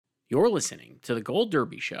You're listening to the Gold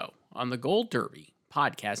Derby Show on the Gold Derby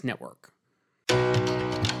Podcast Network.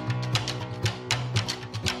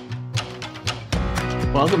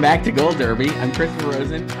 Welcome back to Gold Derby. I'm Christopher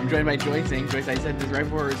Rosen. I'm joined by Joyce. Joyce, I said this right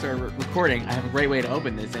before we started recording. I have a great way to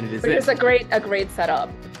open this, and it is It's a great setup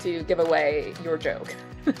to give away your joke.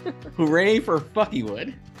 Hooray for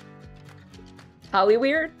Fuckywood.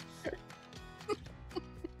 Hollyweird?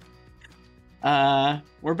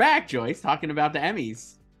 We're back, Joyce, talking about the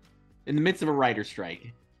Emmys in the midst of a writer's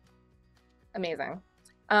strike. Amazing.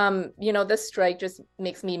 This strike just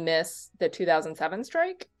makes me miss the 2007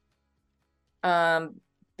 strike.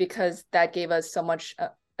 Because that gave us so much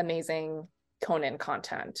amazing Conan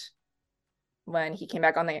content when he came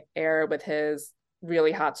back on the air with his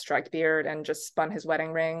really hot strike beard and just spun his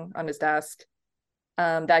wedding ring on his desk.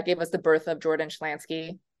 That gave us the birth of Jordan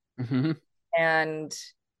Schlansky. Mm-hmm. And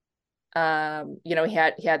he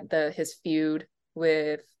had his feud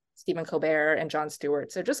with Stephen Colbert and Jon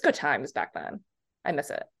Stewart. So just good times back then. I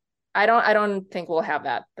miss it. I don't think we'll have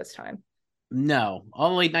that this time. No,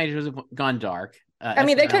 all the late night shows have gone dark.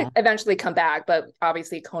 They could eventually come back, but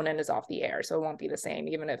obviously Conan is off the air, so it won't be the same,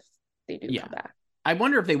 even if they do come back. I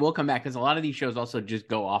wonder if they will come back, because a lot of these shows also just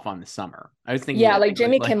go off on the summer. I was thinking, like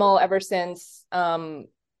Jimmy Kimmel, ever since the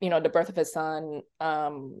birth of his son,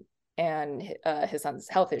 and his son's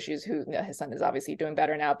health issues. His son is obviously doing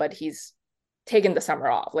better now, but he's taken the summer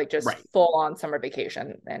off, full on summer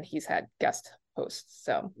vacation, and he's had guest hosts.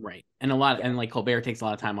 So right, and Colbert takes a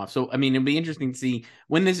lot of time off. So I mean, it'll be interesting to see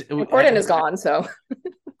when this. Corden is gone, so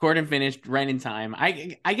Corden finished right in time.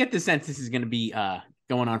 I get the sense this is going to be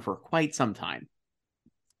going on for quite some time.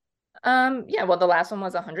 Well, the last one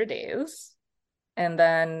was 100 days, and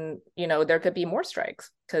then there could be more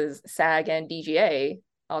strikes because SAG and DGA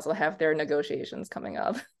also have their negotiations coming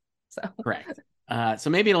up. So correct. So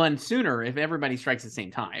maybe it'll end sooner if everybody strikes at the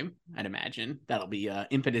same time. I'd imagine that'll be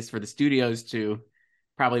impetus for the studios to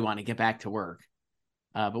probably want to get back to work.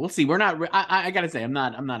 But we'll see. We're not. I gotta say, I'm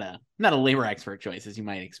not a labor expert, Joyce, as you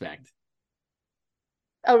might expect.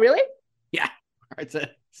 Oh, really? Yeah.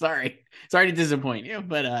 Sorry to disappoint you,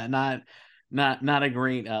 but not a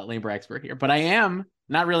great labor expert here. But I am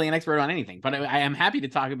not really an expert on anything. But I am happy to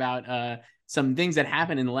talk about some things that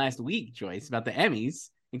happened in the last week, Joyce, about the Emmys.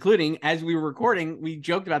 Including, as we were recording, we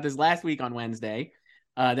joked about this last week on Wednesday,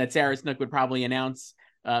 that Sarah Snook would probably announce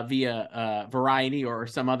via Variety or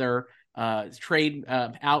some other trade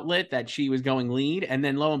outlet that she was going lead. And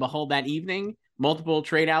then lo and behold, that evening, multiple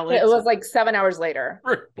trade outlets. It was like 7 hours later.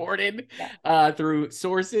 Reported through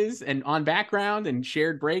sources and on background and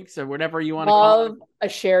shared breaks or whatever you want to call it. A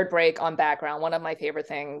shared break on background. One of my favorite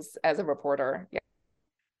things as a reporter.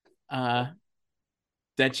 Yeah.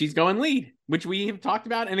 That she's going lead, which we have talked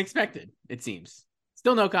about and expected, it seems.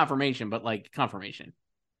 Still no confirmation, but confirmation.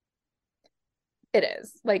 It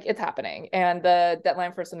is. It's happening. And the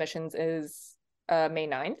deadline for submissions is May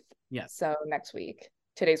 9th. Yes. So next week.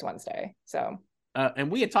 Today's Wednesday. So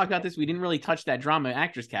and we had talked about this. We didn't really touch that drama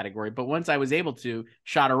actress category, but once I was able to,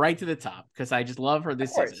 shot her right to the top because I just love her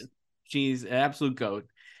this season. She's an absolute GOAT,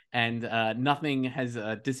 and nothing has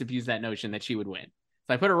disabused that notion that she would win.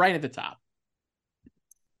 So I put her right at the top.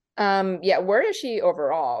 Where is she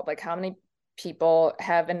overall? How many people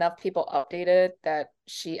have enough people updated that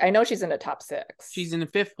I know she's in the top 6. She's in the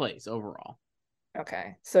 5th place overall.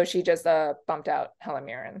 Okay. So she just bumped out Helen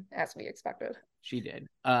Mirren as we expected. She did.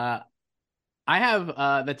 I have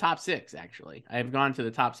the top 6 actually. I have gone to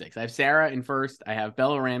the top 6. I have Sarah in 1st. I have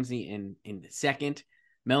Bella Ramsey in 2nd,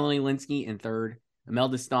 Melanie Linsky in 3rd,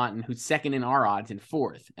 Imelda Staunton, who's 2nd in our odds, in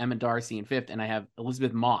 4th, Emma Darcy in 5th, and I have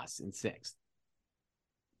Elizabeth Moss in 6th.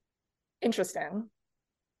 Interesting.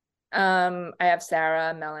 I have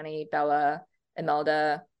Sarah, Melanie, Bella,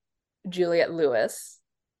 Imelda, Juliette Lewis,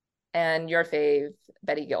 and your fave,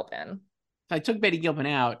 Betty Gilpin. I took Betty Gilpin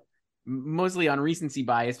out mostly on recency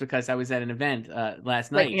bias because I was at an event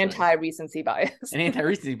last night. Anti-recency bias. An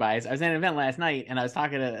anti-recency bias. I was at an event last night and I was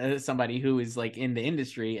talking to somebody who is in the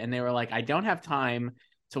industry, and they were like, I don't have time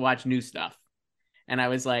to watch new stuff. And I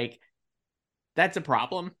was like, that's a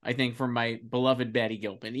problem, I think, for my beloved Betty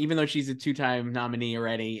Gilpin, even though she's a 2-time nominee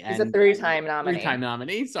already. She's a 3-time nominee. 3-time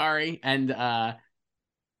nominee, sorry. And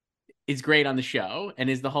is great on the show and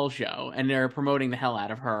is the whole show. And they're promoting the hell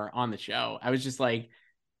out of her on the show. I was just like,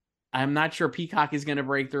 I'm not sure Peacock is going to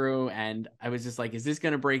break through. And I was just like, is this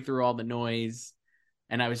going to break through all the noise?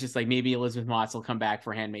 And I was just like, maybe Elizabeth Moss will come back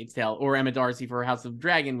for Handmaid's Tale, or Emma Darcy for House of the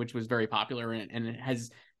Dragon, which was very popular and it has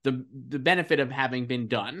the benefit of having been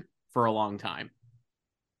done for a long time.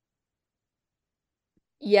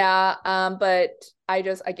 Yeah, but I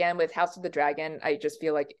just, again, with House of the Dragon, I just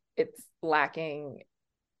feel like it's lacking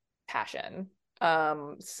passion.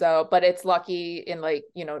 So, but it's lucky in like,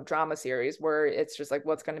 you know, drama series where it's just like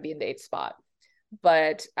what's going to be in the 8th spot.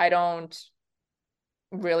 But I don't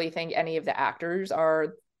really think any of the actors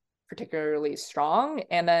are particularly strong.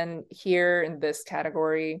 And then here in this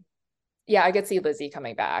category, yeah, I could see Lizzie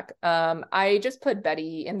coming back. I just put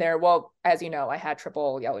Betty in there. Well, as you know, I had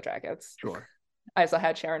triple Yellow Jackets. Sure. I also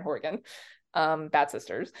had Sharon Horgan, Bad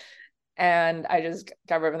Sisters. And I just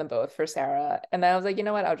got rid of them both for Sarah. And then I was like, you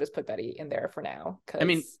know what? I'll just put Betty in there for now. I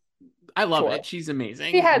mean, I love it. She's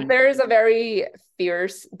amazing. There's a very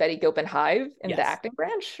fierce Betty Gilpin hive in the acting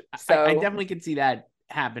branch. So I definitely could see that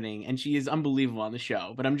happening. And she is unbelievable on the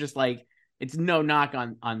show. But I'm just like, it's no knock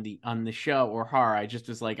on the show or her. I just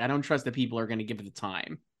was like, I don't trust that people are going to give it the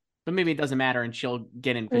time. But maybe it doesn't matter and she'll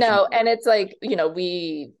get in. No, and it's like, you know,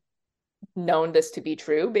 we known this to be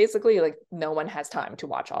true, basically. Like no one has time to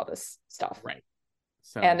watch all this stuff. Right.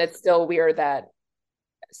 So and it's still weird that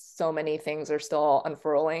so many things are still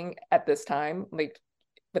unfurling at this time, like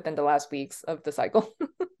within the last weeks of the cycle.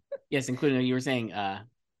 Yes, including you were saying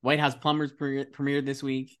White House Plumbers premiered this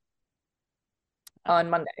week. On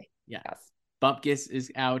Monday. Yeah. Yes. Bupkis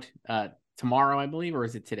is out tomorrow, I believe, or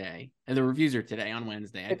is it today? And the reviews are today on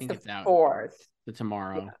Wednesday. I think it's out 4th. So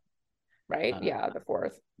tomorrow. Yeah. Right? Yeah, the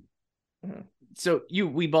 4th. Mm-hmm. So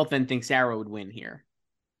we both then think Sarah would win here.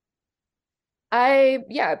 I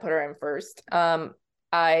put her in first. Like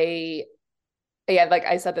I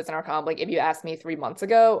said this in our comp, like if you asked me 3 months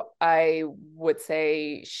ago, I would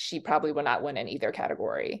say she probably would not win in either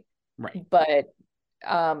category. Right. But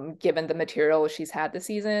given the material she's had this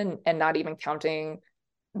season and not even counting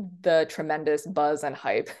the tremendous buzz and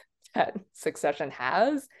hype that Succession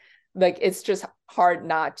has, like it's just hard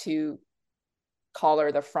not to call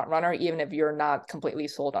her the front runner, even if you're not completely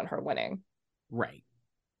sold on her winning. Right.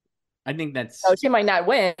 I think that's... So she might not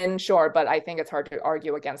win, sure, but I think it's hard to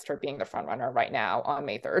argue against her being the front runner right now on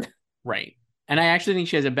May 3rd. Right. And I actually think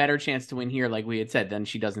she has a better chance to win here, like we had said, than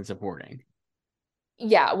she does in supporting.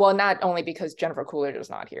 Yeah, well, not only because Jennifer Coolidge is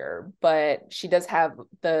not here, but she does have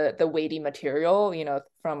the weighty material, you know,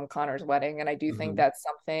 from Connor's wedding. And I do think that's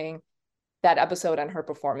something, that episode and her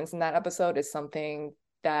performance in that episode is something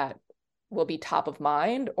that will be top of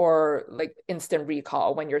mind or like instant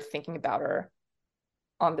recall when you're thinking about her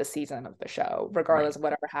on the season of the show, regardless of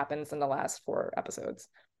whatever happens in the last 4 episodes.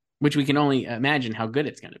 Which we can only imagine how good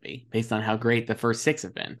it's going to be based on how great the first 6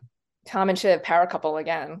 have been. Tom and Shiv, power couple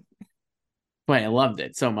again. Boy, I loved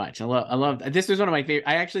it so much. I loved this was one of my favorite.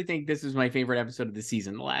 I actually think this was my favorite episode of the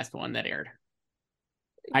season, the last one that aired.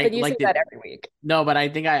 But you say that every week. No, but I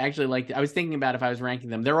think I actually liked it. I was thinking about if I was ranking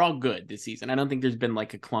them. They're all good this season. I don't think there's been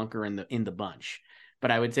like a clunker in the bunch.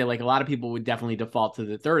 But I would say like a lot of people would definitely default to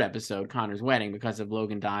the 3rd episode, Connor's wedding, because of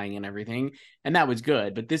Logan dying and everything. And that was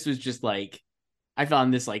good. But this was just like, I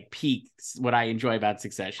found this like peak what I enjoy about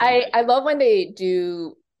Succession. I love when they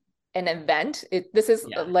do an event. This is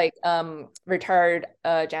like retired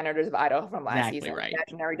janitors of Idaho from last season, right.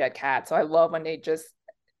 Imaginary Dead Cat. So I love when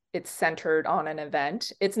it's centered on an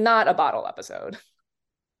event. It's not a bottle episode.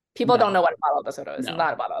 People don't know what a bottle episode is. No. It's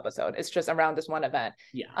not a bottle episode. It's just around this one event.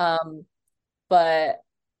 Yeah. But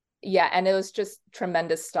yeah, and it was just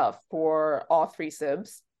tremendous stuff for all 3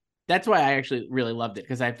 sibs. That's why I actually really loved it,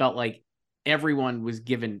 because I felt like everyone was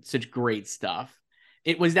given such great stuff.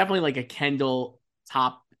 It was definitely like a Kendall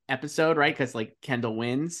top episode, right? Because like Kendall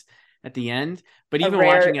wins at the end. But even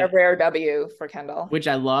watching it, a rare W for Kendall, which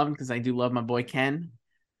I love because I do love my boy Ken.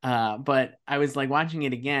 But I was like watching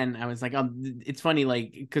it again. I was like, oh, it's funny,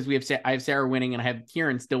 like because I have Sarah winning and I have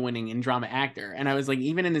Kieran still winning in drama actor, and I was like,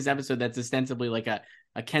 even in this episode, that's ostensibly like a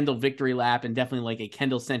Kendall victory lap and definitely like a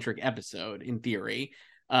Kendall centric episode in theory.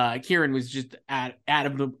 Kieran was just out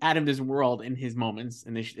of this world in his moments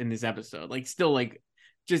in this episode, like still like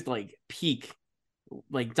just like peak,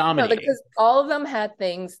 like dominating. No, because all of them had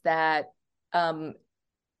things that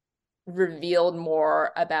revealed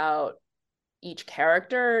more about each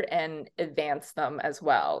character and advance them as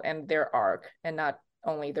well and their arc and not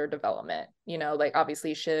only their development. You know, like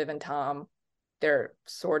obviously Shiv and Tom, they're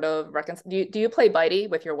sort of do you play Bitey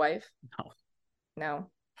with your wife?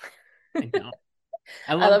 No. I don't.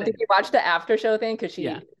 I love that you watch the after show thing because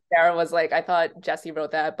Sarah was like, I thought Jesse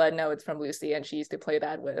wrote that, but no, it's from Lucy, and she used to play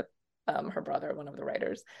that with her brother, one of the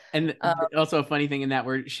writers. And also a funny thing in that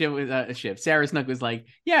where Sarah Snook was like,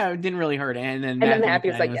 yeah, it didn't really hurt, and then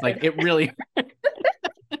Matthew was like it really hurt.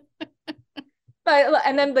 But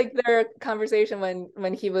and then like their conversation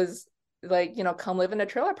when he was like, you know, come live in a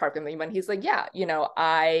trailer park with me, when he's like, yeah, you know,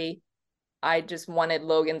 I just wanted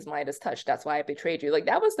Logan's Midas touch, that's why I betrayed you. Like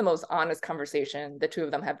that was the most honest conversation the 2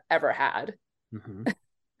 of them have ever had. Mm-hmm.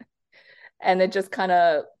 And it just kind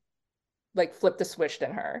of like flipped the switch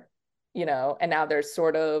in her, you know, and now they're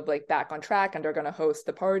sort of like back on track and they're going to host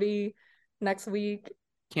the party next week.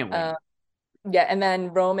 Can't wait. Yeah. And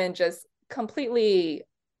then Roman just completely,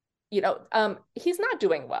 you know, he's not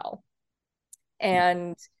doing well.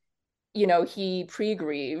 And, you know, he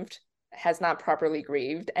pre-grieved, has not properly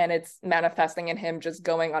grieved, and it's manifesting in him just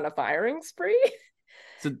going on a firing spree.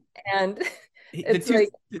 So and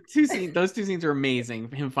those two scenes are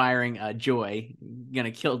amazing. Him firing Joy,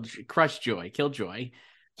 gonna crush Joy, kill Joy.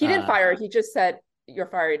 He didn't fire. He just said, "You're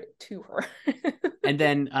fired" to her. And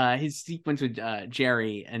then his sequence with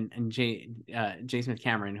Jerry and J Smith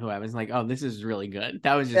Cameron, who I was like, oh, this is really good.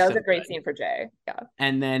 That was a great scene for Jay. Yeah.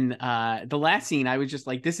 And then the last scene, I was just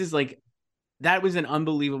like, this is like, that was an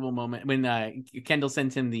unbelievable moment when Kendall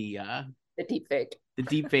sent him the deep fake. The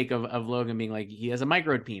deep fake of Logan being like, he has a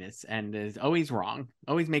micro penis and is always wrong,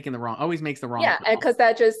 always makes the wrong. Yeah, because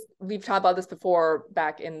that just, we've talked about this before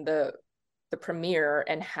back in the premiere,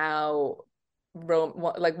 and how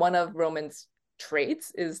one of Roman's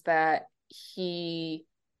traits is that he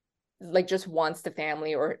like just wants the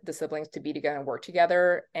family or the siblings to be together and work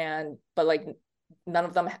together, but like none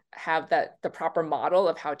of them have the proper model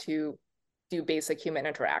of how to do basic human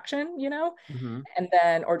interaction, you know. And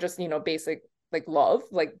then, or just, you know, basic like love,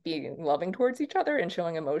 like being loving towards each other and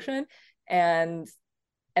showing emotion. And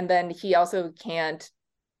then he also can't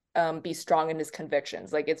be strong in his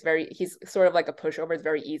convictions. Like he's sort of like a pushover. It's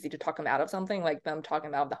very easy to talk him out of something, like them talking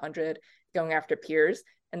about the 100 going after Piers.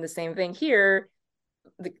 And the same thing here,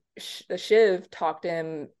 the Shiv talked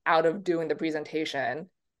him out of doing the presentation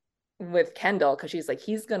with Kendall, because she's like,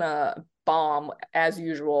 he's gonna bomb as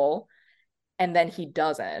usual, and then he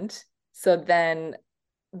doesn't. So then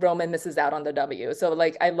Roman misses out on the W. So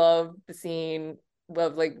like, I love the scene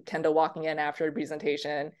of like Kendall walking in after the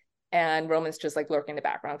presentation, and Roman's just like lurking in the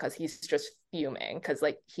background because he's just fuming, because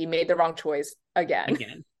like he made the wrong choice again.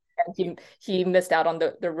 And he missed out on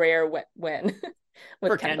the rare win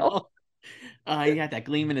with Kendall. He had that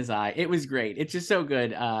gleam in his eye. It was great. It's just so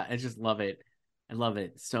good. I just love it. I love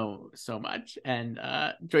it so much. And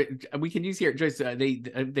we can use here, Joyce.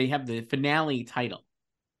 They have the finale title,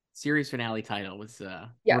 series finale title was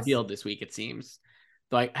revealed this week, it seems.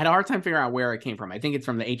 So I had a hard time figuring out where it came from. I think it's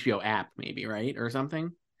from the HBO app, maybe, right, or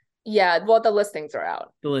something. Yeah, well, the listings are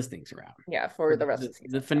out. Yeah, for the rest of the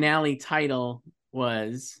season. The finale title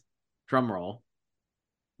was, drumroll,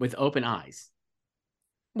 With Open Eyes,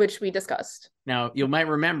 which we discussed. Now, you might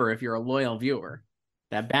remember, if you're a loyal viewer,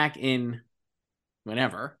 that back in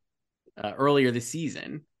whenever, earlier this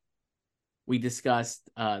season, we discussed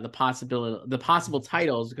the possible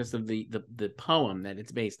titles because of the poem that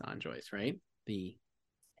it's based on, Joyce, right?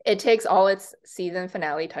 It takes all its season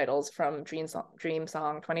finale titles from Dream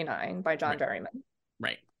Song 29 by John Berryman.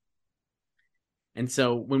 Right. And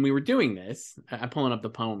so when we were doing this, I'm pulling up the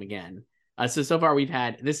poem again. So far we've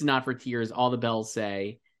had This Is Not for Tears, All the Bells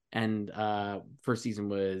Say, and first season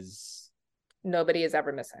was Nobody Is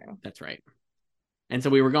Ever Missing. That's right. And so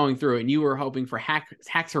we were going through it, and you were hoping for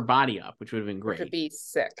Hacks Her Body Up, which would have been great. Which would be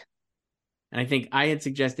sick. And I think I had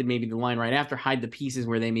suggested maybe the line right after, Hide the Pieces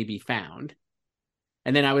Where They May Be Found.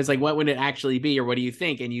 And then I was like, what would it actually be, or what do you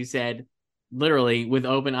think? And you said, literally, with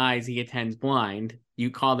open eyes, he attends blind. You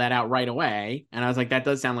called that out right away. And I was like, that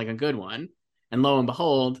does sound like a good one. And lo and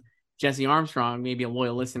behold, Jesse Armstrong, maybe a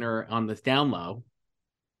loyal listener on this down low,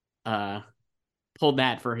 pulled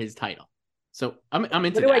that for his title. So I'm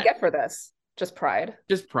into that. What do I get for this? Just pride.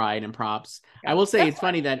 Just pride and props. Yeah, I will say it's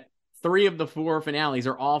funny that 3 of the 4 finales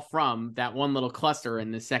are all from that one little cluster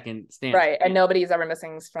in the second stanza. Right. And Nobody's Ever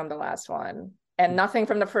Missing from the last one. And nothing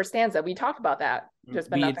from the first stanza. We talked about that. Just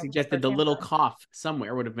we had suggested The Little Cough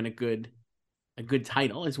Somewhere would have been a good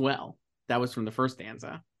title as well. That was from the first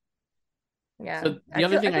stanza. Yeah. So the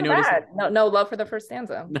other thing I noticed, no love for the first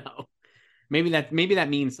stanza. No. Maybe that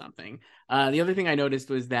means something. The other thing I noticed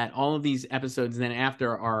was that all of these episodes then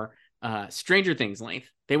after are Stranger Things length.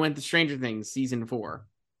 They went to Stranger Things season 4.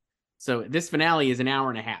 So this finale is an hour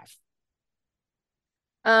and a half.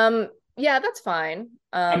 Yeah, that's fine.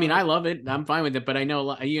 I mean, I love it. I'm fine with it, but I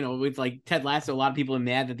know, with like Ted Lasso, a lot of people are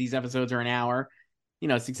mad that these episodes are an hour.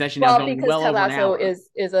 Succession now going well over an hour. Ted Lasso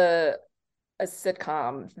is a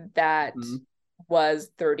sitcom that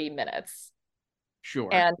was 30 minutes. Sure.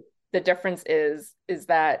 And the difference is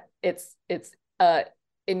that its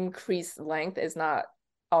increased length is not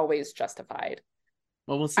always justified.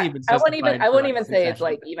 Well, we'll see if it's I wouldn't even say it's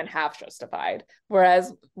like even half justified.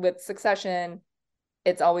 Whereas with Succession,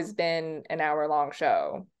 it's always been an hour-long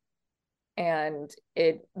show, and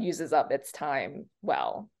it uses up its time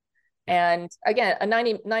well. And again, a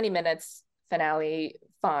 90 minutes finale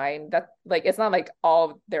fine. That like it's not like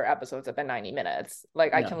all their episodes have been 90 minutes.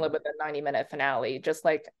 Like I can No. live with a 90-minute finale, just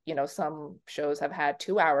like, you know, some shows have had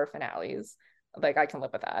 2-hour finales. Like I can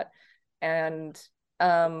live with that. And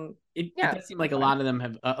It yeah, does seem like a fine. lot of them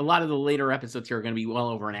have a lot of the later episodes here are going to be well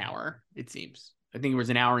over an hour. It seems. I think it was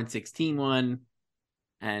an hour and 16 one,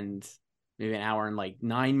 and maybe an hour and like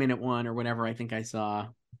 9-minute one or whatever. I think I saw.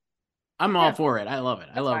 I'm all Yeah, for it. I love it.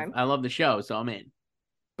 that's fine. I love the show, so I'm in.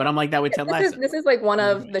 But I'm like that with Ted Lasso. This is like one I'm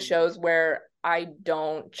of enjoying the it. shows where I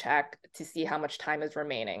don't check to see how much time is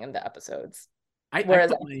remaining in the episodes. I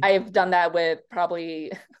Whereas put my I've done that with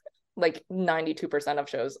probably like 92% of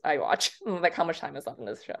shows I watch. Like how much time is left in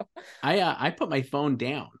this show. I put my phone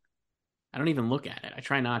down. I don't even look at it. I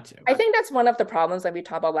try not to. I think that's one of the problems that we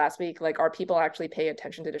talked about last week. Like, are people actually pay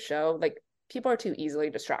attention to the show? Like, people are too easily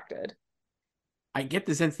distracted. I get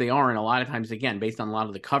the sense they are, and a lot of times, again, based on a lot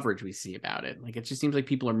of the coverage we see about it, like it just seems like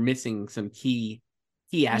people are missing some key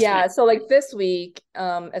Yeah, aspects. so like this week,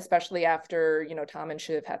 especially after, you know, Tom and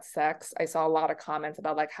Shiv had sex, I saw a lot of comments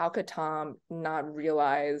about like how could Tom not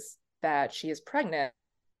realize that she is pregnant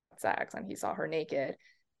at sex and he saw her naked.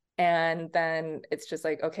 And then it's just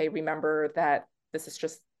like, okay, remember that this is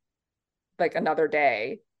just like another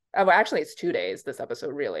day. Well, actually, it's 2 days, this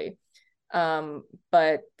episode, really.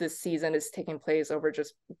 But this season is taking place over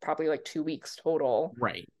just probably like 2 weeks total.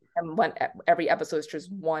 Right. And when every episode is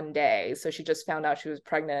just one day. So she just found out she was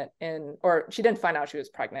pregnant or she didn't find out she was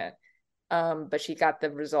pregnant, but she got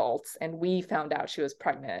the results. And we found out she was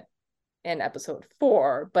pregnant in episode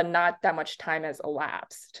 4, but not that much time has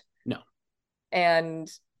elapsed. No.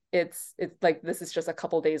 And it's like this is just a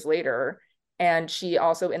couple days later. And she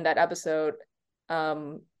also in that episode,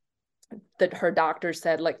 that her doctor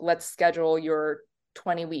said, like, let's schedule your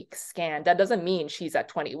 20-week scan. That doesn't mean she's at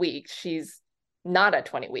 20 weeks. She's not at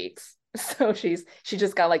 20 weeks. So she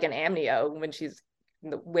just got like an amnio when she's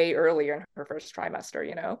way earlier in her first trimester,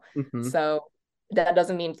 you know? Mm-hmm. So that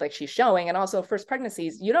doesn't mean like she's showing. And also first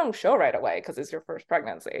pregnancies, you don't show right away because it's your first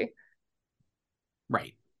pregnancy.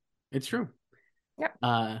 Right. It's true.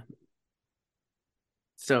 Yeah.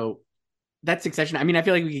 So that's Succession. I mean, I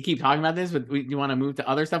feel like we could keep talking about this, but you want to move to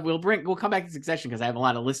other stuff. We'll come back to Succession because I have a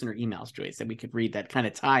lot of listener emails, Joyce, that we could read that kind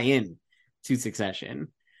of tie in to Succession.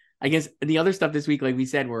 I guess the other stuff this week, like we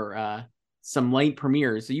said, were some light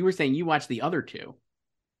premieres. So you were saying you watched the other two.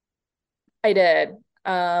 I did.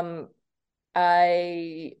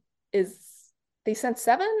 I is they sent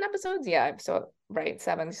 7 episodes. Yeah, so right,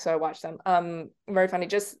 7. So I watched them. Very funny.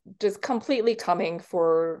 Just completely coming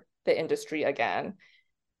for the industry again.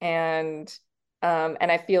 And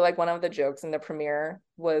I feel like one of the jokes in the premiere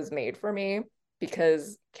was made for me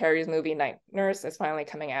because Carrie's movie Night Nurse is finally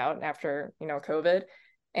coming out after, you know, COVID.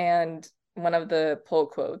 And one of the pull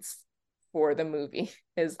quotes for the movie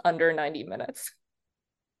is under 90 minutes.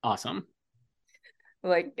 Awesome.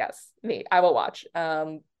 Like, yes, me, I will watch.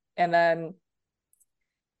 And then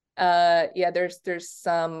yeah, there's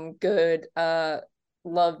some good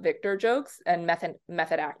love Victor jokes and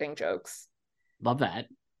method acting jokes Love that.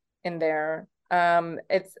 in there.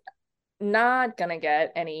 It's not gonna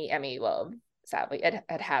get any Emmy love, sadly.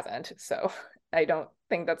 It hasn't, so I don't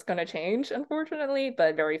think that's gonna change, unfortunately,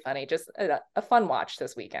 but very funny. Just a fun watch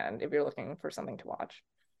this weekend if you're looking for something to watch.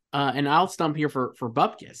 And I'll stump here for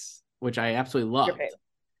Bupkis, which I absolutely Your loved. favorite.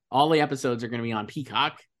 All the episodes are going to be on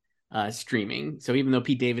Peacock streaming. So even though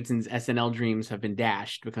Pete Davidson's SNL dreams have been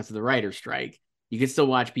dashed because of the writer's strike, you can still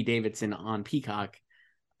watch Pete Davidson on Peacock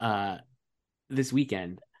this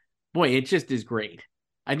weekend. Boy, it just is great.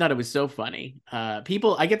 I thought it was so funny.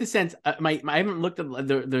 People, I get the sense, I haven't looked at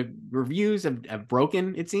the reviews have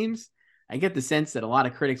broken, it seems. I get the sense that a lot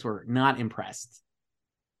of critics were not impressed,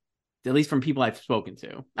 at least from people I've spoken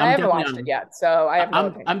to. I haven't watched it yet, so I have no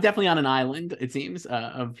opinion. I'm definitely on an island, it seems,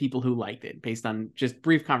 of people who liked it based on just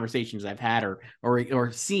brief conversations I've had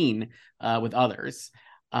or seen with others.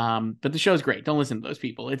 But the show's great. Don't listen to those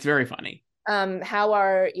people. It's very funny. How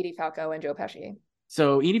are Edie Falco and Joe Pesci?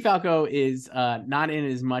 So Edie Falco is not in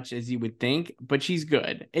as much as you would think, but she's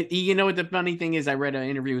good. You know what the funny thing is? I read an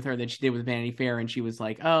interview with her that she did with Vanity Fair, and she was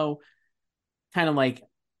like, "Oh, kind of like."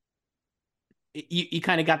 You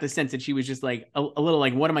kind of got the sense that she was just like a little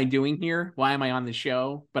like, what am I doing here? Why am I on the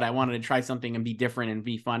show? But I wanted to try something and be different and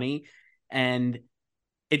be funny. And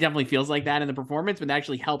it definitely feels like that in the performance, but it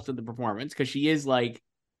actually helps with the performance because she is like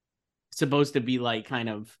supposed to be like kind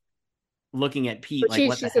of looking at Pete But like,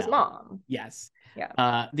 what the she's his hell? mom. Yes.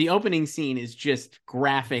 Yeah. The opening scene is just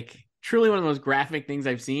graphic, truly one of the most graphic things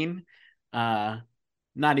I've seen. Not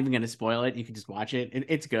even going to spoil it. You can just watch it.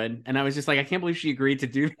 It's good. And I was just like, I can't believe she agreed to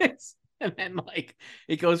do this. And then like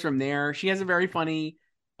it goes from there. She has a very funny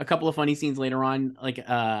a couple of funny scenes later on,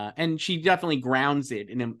 and she definitely grounds it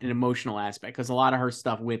in an emotional aspect, because a lot of her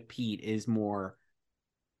stuff with Pete is more,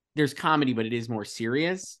 there's comedy, but it is more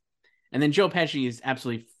serious. And then Joe Pesci is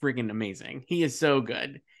absolutely freaking amazing. He is so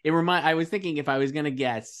good. I was thinking, if I was gonna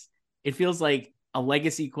guess, it feels like a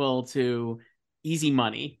legacy sequel to Easy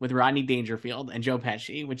Money with Rodney Dangerfield and Joe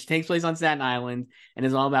Pesci, which takes place on Staten Island and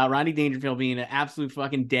is all about Rodney Dangerfield being an absolute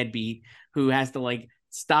fucking deadbeat who has to like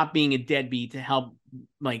stop being a deadbeat to help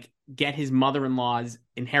like get his mother-in-law's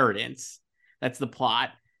inheritance. That's the plot.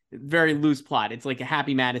 Very loose plot. It's like a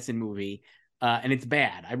Happy Madison movie. And it's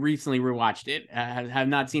bad. I recently rewatched it. I have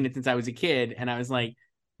not seen it since I was a kid, and I was like,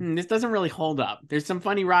 this doesn't really hold up. There's some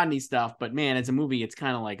funny Rodney stuff, but man, as a movie, it's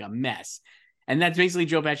kind of like a mess. And that's basically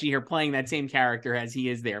Joe Pesci here playing that same character as he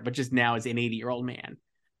is there, but just now as an 80-year-old man.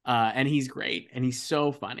 And he's great, and he's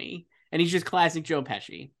so funny, and he's just classic Joe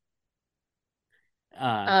Pesci.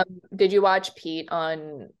 Did you watch Pete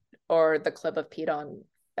on, or the clip of Pete on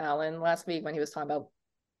Fallon last week when he was talking about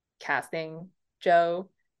casting Joe?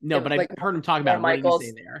 No, but I heard him talk about it. What did he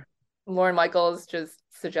say there? Lorne Michaels just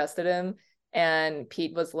suggested him, and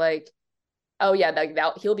Pete was like, "Oh yeah,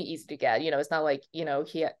 that he'll be easy to get. You know, it's not like, you know,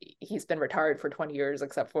 he's been retired for 20 years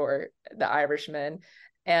except for The Irishman."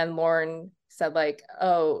 And Lorne said like,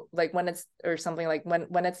 "Oh, like when it's, or something like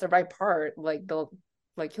when it's the right part, like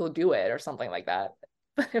he'll do it or something like that."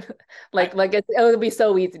 It'll be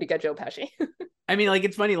so easy to get Joe Pesci. I mean, like,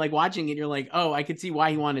 it's funny, like watching it, you're like, oh, I could see why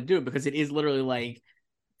he wanted to do it, because it is literally like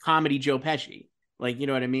comedy Joe Pesci. Like, you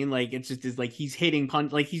know what I mean? Like, it's just is like he's hitting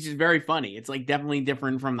punch, like he's just very funny. It's like definitely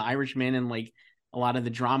different from The Irishman and like a lot of the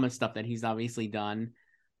drama stuff that he's obviously done.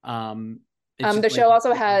 The show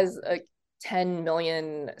also has 10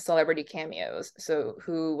 million celebrity cameos. So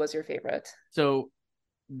who was your favorite? So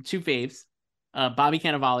two faves. Bobby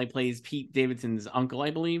Cannavale plays Pete Davidson's uncle, I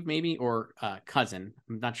believe, maybe, or cousin.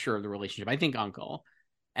 I'm not sure of the relationship. I think uncle.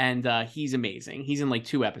 And he's amazing. He's in like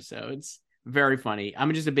 2 episodes. Very funny.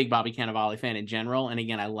 I'm just a big Bobby Cannavale fan in general. And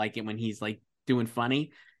again, I like it when he's like doing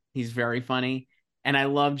funny. He's very funny. And I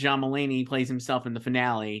love John Mulaney. He plays himself in the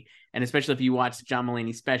finale. And especially if you watch John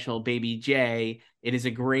Mulaney's special, Baby J, it is a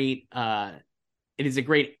great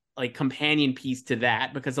like companion piece to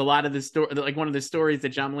that, because a lot of the story, like one of the stories that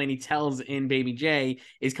John Mulaney tells in Baby J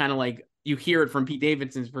is kind of like you hear it from Pete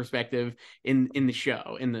Davidson's perspective in the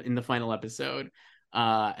show, in the final episode.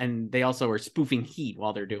 And they also are spoofing Heat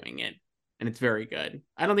while they're doing it. And it's very good.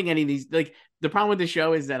 I don't think any of these, like, the problem with the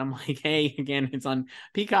show is that I'm like, hey, again, it's on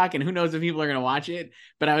Peacock, and who knows if people are going to watch it.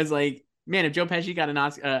 But I was like, man, if Joe Pesci got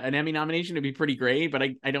an Emmy nomination, it'd be pretty great. But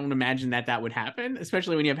I don't imagine that would happen,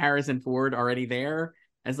 especially when you have Harrison Ford already there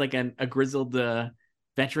as like a grizzled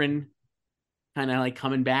veteran, kind of like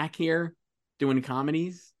coming back here, doing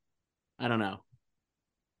comedies. I don't know.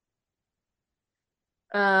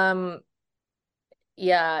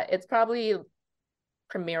 Yeah, it's probably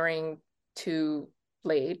premiering too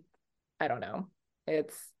late. I don't know.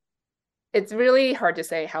 It's really hard to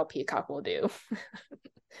say how Peacock will do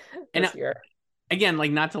this year. Again,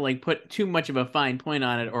 like, not to like put too much of a fine point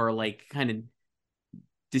on it or like kind of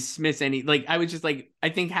dismiss any, like, I was just like, I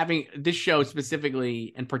think having this show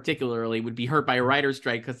specifically and particularly would be hurt by a writer's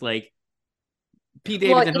strike, because like Pete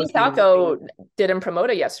Davidson Taco didn't promote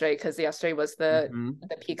it yesterday because yesterday was the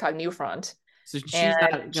Peacock New Front. So she's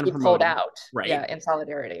not going to promote pulled out, right? Yeah, in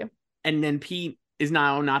solidarity. And then Pete is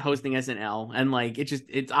now not hosting SNL, and like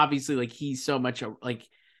it's obviously like he's so much like,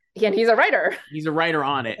 yeah, and he's a writer. He's a writer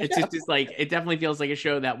on it. It's just like, it definitely feels like a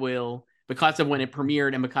show that will, because of when it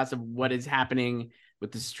premiered and because of what is happening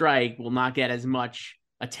with the strike, will not get as much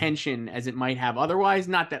attention as it might have otherwise.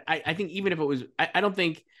 Not that I think even if it was, I don't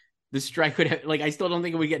think the strike would have, like, I still don't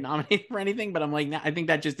think it would get nominated for anything, but I'm like, I think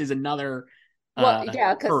that just is another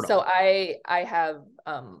yeah, because so I have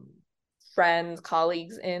friends,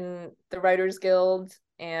 colleagues in the Writers Guild,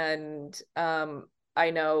 and I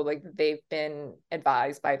know like they've been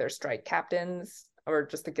advised by their strike captains or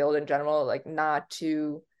just the guild in general, like not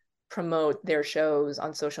to promote their shows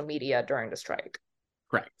on social media during the strike.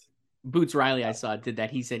 Correct. Boots Riley, I saw, did that.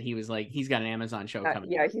 He said he was like, he's got an Amazon show coming.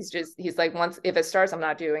 Yeah, he's like, once if it starts, I'm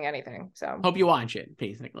not doing anything. So hope you watch it,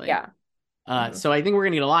 basically. Yeah. So I think we're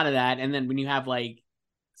gonna get a lot of that. And then when you have like,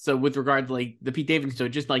 so with regard to like the Pete Davidson show,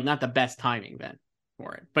 just like not the best timing then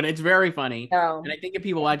for it, but it's very funny. No. And I think if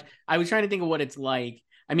people watch, I was trying to think of what it's like.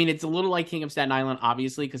 I mean, it's a little like King of Staten Island,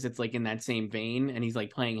 obviously, because it's like in that same vein, and he's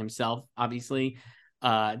like playing himself, obviously.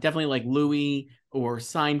 Definitely like Louis or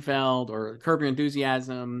Seinfeld or Curb Your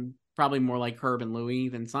Enthusiasm. Probably more like Curb and Louis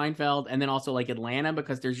than Seinfeld. And then also like Atlanta,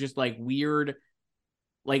 because there's just like weird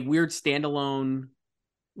standalone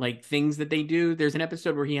like things that they do. There's an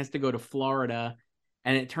episode where he has to go to Florida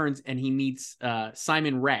and it turns and he meets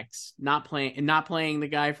Simon Rex, not playing the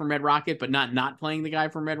guy from Red Rocket, but not playing the guy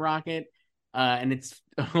from Red Rocket. And it's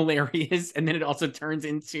hilarious. And then it also turns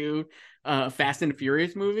into a Fast and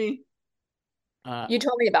Furious movie. You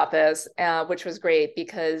told me about this, which was great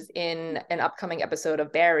because in an upcoming episode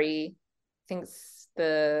of Barry, I think it's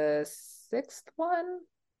the 6th one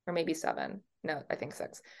or maybe 7. No, I think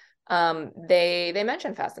 6. They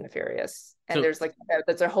mention Fast and Furious, and so,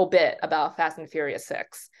 there's a whole bit about Fast and Furious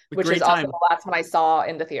 6, which is also the last one I saw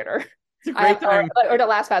in the theater. It's a great time. Or the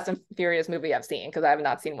last Fast and Furious movie I've seen, because I have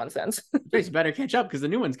not seen one since. Joyce, you better catch up because the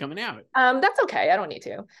new one's coming out. That's okay. I don't need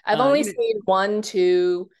to. I've only seen 1,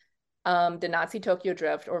 2. Did not see Tokyo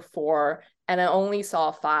Drift or 4, and I only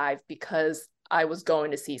saw 5 because I was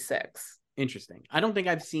going to see 6. Interesting. I don't think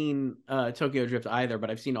I've seen Tokyo Drift either, but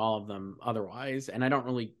I've seen all of them otherwise, and I don't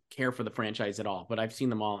really care for the franchise at all, but I've seen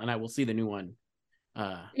them all, and I will see the new one.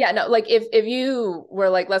 Yeah, no, like if you were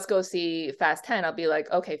like, let's go see Fast 10, I'll be like,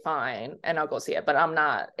 okay, fine, and I'll go see it, but I'm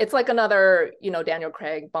not. It's like another, Daniel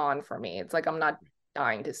Craig Bond for me. It's like I'm not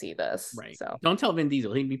dying to see this. Right. So don't tell Vin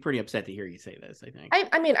Diesel. He'd be pretty upset to hear you say this, I think.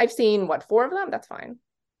 I mean, I've seen 4 of them. That's fine.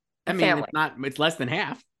 I mean, it's less than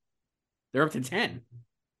half. They're up to 10.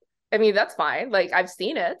 I mean, that's fine. Like, I've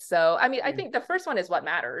seen it. So, I mean, I think the first one is what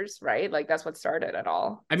matters, right? Like, that's what started it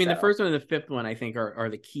all. I mean, the first one and the 5th one, I think, are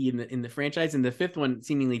the key in the franchise. And the 5th one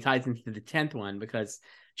seemingly ties into the 10th one because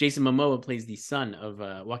Jason Momoa plays the son of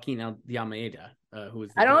Joaquin de Almeida, who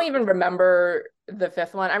is. I don't even remember the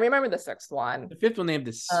 5th one. I remember the 6th one. The 5th one, they have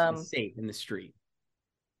this safe in the street.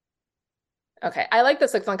 Okay. I like the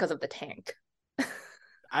 6th one because of the tank.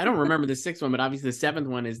 I don't remember the 6th one, but obviously the 7th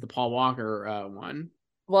one is the Paul Walker one.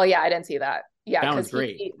 Well, yeah, I didn't see that. Yeah, that was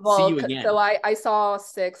great. See you again. So I saw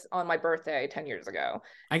 6 on my birthday 10 years ago.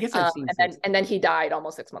 I guess I've seen 6. And then he died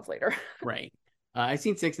almost 6 months later. Right. I've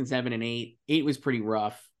seen 6 and 7 and 8. 8 was pretty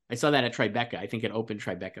rough. I saw that at Tribeca. I think it opened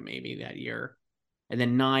Tribeca maybe that year. And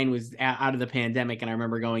then 9 was out of the pandemic, and I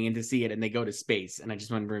remember going in to see it, and they go to space, and I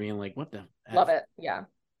just remember being like, "What the?" F? Love it. Yeah.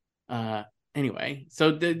 Anyway,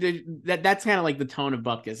 so that's kind of like the tone of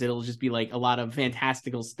Bupkis. It'll just be like a lot of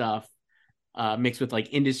fantastical stuff. Mixed with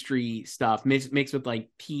like industry stuff, mixed with like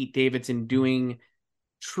Pete Davidson doing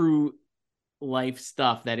true life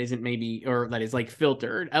stuff that isn't maybe, or that is like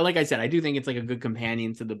filtered. Like I said, I do think it's like a good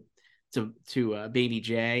companion to Baby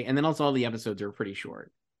J, and then also all the episodes are pretty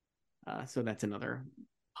short, so that's another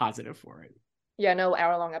positive for it. Yeah, no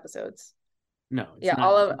hour-long episodes. No, yeah,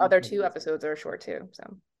 all of other 2 episodes are short too.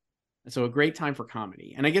 So a great time for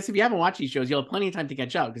comedy, and I guess if you haven't watched these shows, you'll have plenty of time to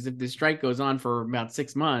catch up because if the strike goes on for about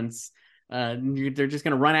 6 months. They're just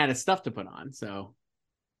going to run out of stuff to put on. So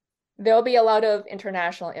there'll be a lot of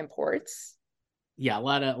international imports. Yeah, a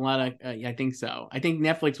lot of. I think so. I think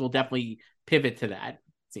Netflix will definitely pivot to that. It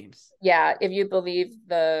seems. Yeah, if you believe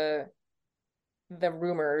the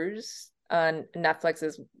rumors, Netflix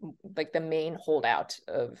is like the main holdout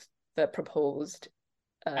of the proposed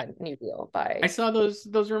new deal. I saw those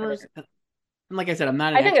rumors, and like I said, I'm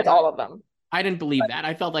not. I think it's all of them. I didn't believe that.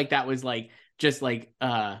 I felt like that was just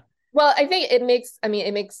Well, I think it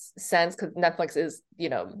makes sense because Netflix is,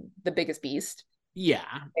 the biggest beast. Yeah.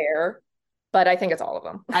 There. But I think it's all of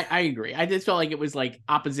them. I agree. I just felt like it was like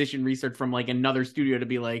opposition research from like another studio to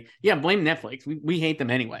be like, yeah, blame Netflix. We hate them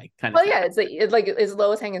anyway. Well, yeah, it's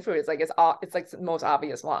lowest hanging fruit. It's like the most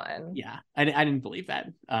obvious one. Yeah, I didn't believe that.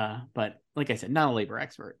 But like I said, not a labor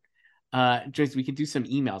expert. Joyce, we could do some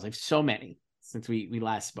emails. I have so many since we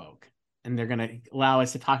last spoke, and they're gonna allow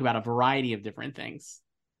us to talk about a variety of different things.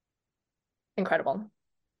 Incredible.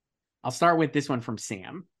 I'll start with this one from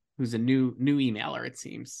Sam, who's a new emailer, it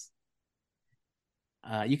seems.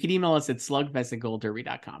 You can email us at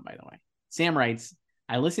slugfest@goldderby.com, by the way. Sam writes,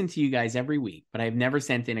 I listen to you guys every week, but I've never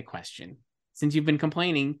sent in a question. Since you've been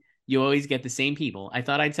complaining, you always get the same people. I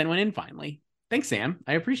thought I'd send one in finally. Thanks, Sam.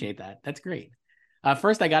 I appreciate that. That's great.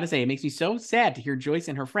 First, I got to say, it makes me so sad to hear Joyce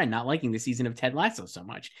and her friend not liking the season of Ted Lasso so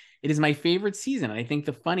much. It is my favorite season, and I think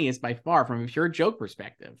the funniest by far from a pure joke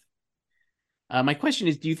perspective. My question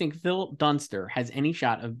is, do you think Phil Dunster has any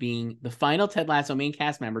shot of being the final Ted Lasso main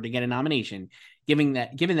cast member to get a nomination, given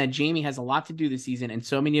that Jamie has a lot to do this season and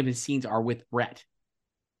so many of his scenes are with Brett?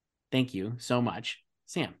 Thank you so much,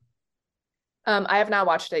 Sam. I have not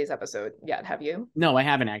watched today's episode yet. Have you? No, I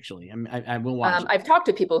haven't actually. I will watch. I've talked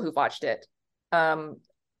to people who've watched it.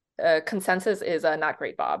 Consensus is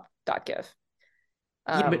notgreatbob.gif.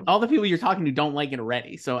 Yeah, but all the people you're talking to don't like it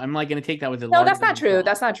already, so I'm like going to take that with a no. That's not true.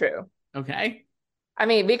 That's not true. Okay. I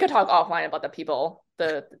mean, we could talk offline about the people,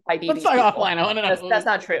 the ID. Let's talk offline. I want to know. That's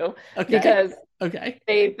not true. Okay. Because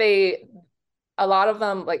they a lot of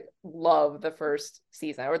them like love the first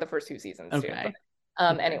season or the first 2 seasons. Okay. Too.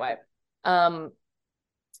 Anyway,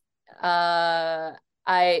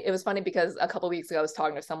 it was funny because a couple weeks ago I was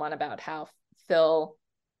talking to someone about how Phil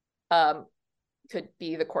could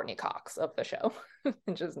be the Courtney Cox of the show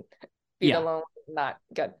and just be the lone, not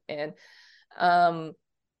get in. I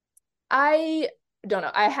don't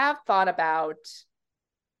know. I have thought about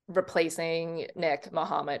replacing Nick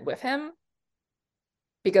Mohammed with him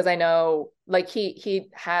because I know like he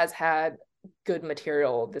has had good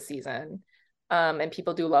material this season, and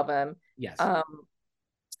people do love him. Yes.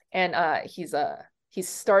 And he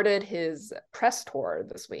started his press tour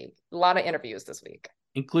this week. A lot of interviews this week,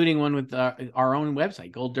 including one with our own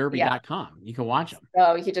website, goldderby.com. You can watch them.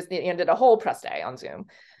 So he did a whole press day on Zoom.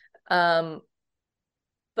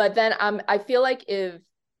 But then I feel like if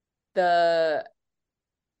the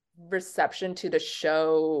reception to the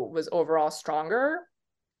show was overall stronger,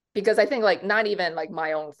 because I think like not even like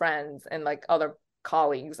my own friends and like other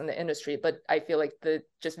colleagues in the industry, but I feel like the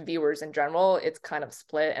just viewers in general, it's kind of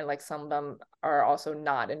split, and like some of them are also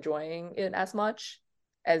not enjoying it as much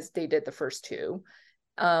as they did the first two.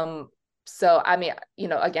 So I mean, you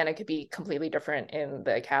know, again, it could be completely different in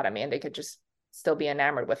the Academy and they could just still be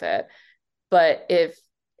enamored with it. But if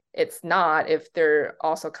it's not, if they're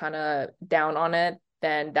also kind of down on it,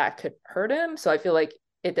 then that could hurt him. So I feel like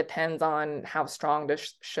it depends on how strong the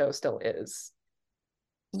show still is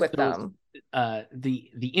with them.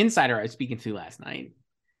 The insider I was speaking to last night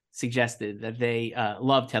suggested that they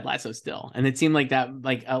love Ted Lasso still, and it seemed like that,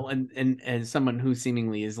 like and as someone who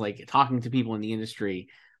seemingly is like talking to people in the industry,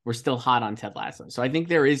 we're still hot on Ted Lasso. So I think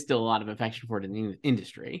there is still a lot of affection for it in the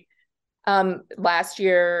industry. Last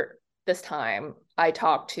year, this time, I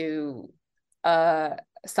talked to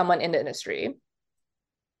someone in the industry,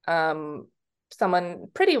 someone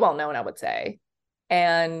pretty well known, I would say,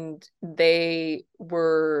 and they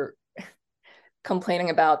were complaining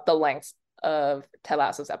about the length of Ted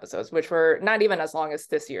Lasso's episodes, which were not even as long as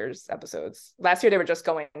this year's episodes. Last year, they were just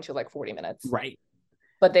going to like 40 minutes. Right.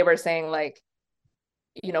 But they were saying like,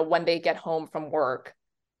 you know, when they get home from work,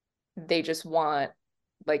 they just want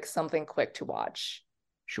like something quick to watch.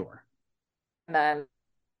 Sure. And then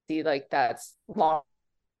see like that's long.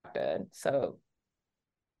 So.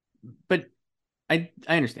 But I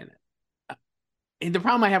understand that. The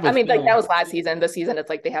problem I have with I mean, Phil, like that was last season. This season, it's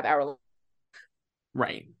like they have hour.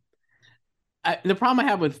 Right. The problem I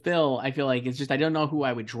have with Phil, I feel like it's just I don't know who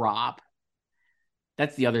I would drop.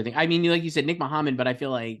 That's the other thing. I mean, like you said, Nick Mohammed, but I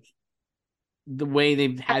feel like the way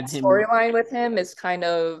they've had him storyline with him is kind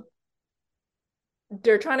of,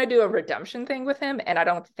 they're trying to do a redemption thing with him, and I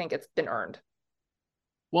don't think it's been earned.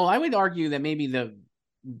 Well, I would argue that maybe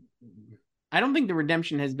I don't think the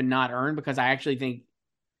redemption has been not earned, because I actually think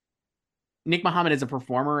Nick Mohammed is a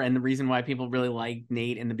performer, and the reason why people really like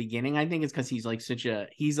Nate in the beginning, I think, is because he's like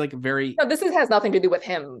very. No, this has nothing to do with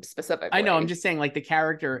him specifically. I know. I'm just saying, like the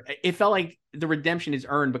character, it felt like the redemption is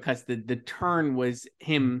earned because the turn was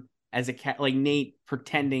him as like Nate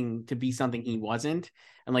pretending to be something he wasn't,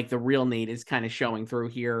 and like the real Nate is kind of showing through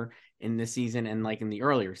here in this season and like in the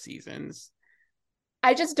earlier seasons.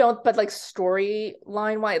 I just don't, but like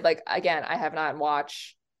storyline wise, like again, I have not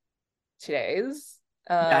watched today's.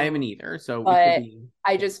 Yeah, I haven't either. So but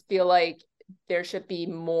I just feel like there should be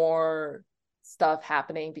more stuff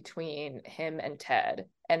happening between him and Ted.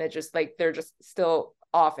 And it just like they're just still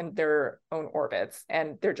off in their own orbits,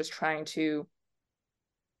 and they're just trying to,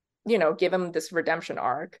 you know, give him this redemption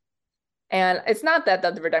arc. And it's not that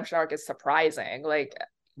the redemption arc is surprising. Like,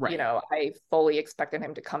 right. You know, I fully expected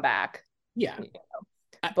him to come back. Yeah. You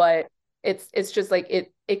know? But it's just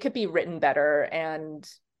like it could be written better, and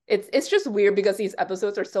it's just weird because these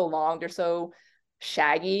episodes are so long, they're so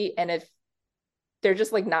shaggy, and if they're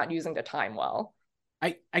just like not using the time well.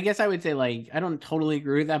 I guess I would say, like, I don't totally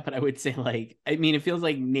agree with that, but I would say, like, I mean, it feels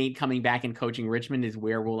like Nate coming back and coaching Richmond is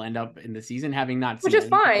where we'll end up in the season, having not seen, which is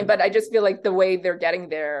fine, but I just feel like the way they're getting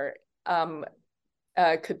there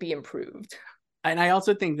could be improved. And I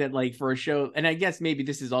also think that, like, for a show, and I guess maybe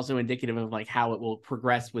this is also indicative of like how it will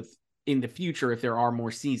progress with in the future if there are more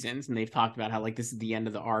seasons, and they've talked about how like this is the end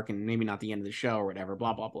of the arc and maybe not the end of the show or whatever,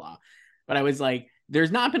 blah blah blah. But I was like, there's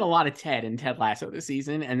not been a lot of Ted and Ted Lasso this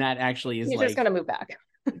season, and that actually is, he's like, just gonna move back.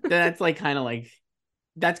 That's like kind of like,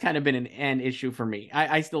 that's kind of been an issue for me.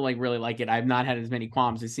 I still like really like it. I've not had as many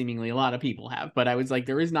qualms as seemingly a lot of people have, but I was like,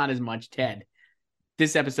 there is not as much Ted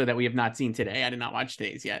this episode that we have not seen today. I did not watch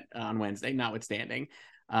today's yet on Wednesday, notwithstanding.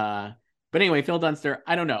 But anyway, Phil Dunster,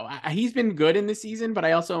 I don't know. He's been good in this season, but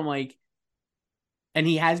I also am like, and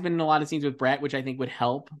he has been in a lot of scenes with Brett, which I think would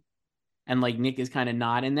help. And like Nick is kind of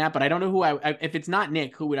not in that, but I don't know who if it's not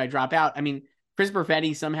Nick, who would I drop out? I mean, Chris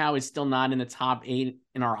Perfetti somehow is still not in the top 8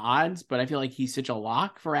 in our odds, but I feel like he's such a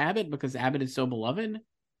lock for Abbott because Abbott is so beloved.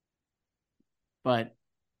 But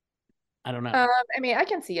I don't know. I mean, I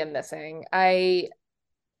can see him missing. I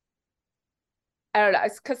don't know,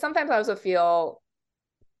 because sometimes I also feel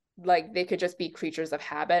like they could just be creatures of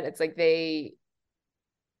habit. It's like they,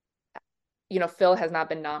 Phil has not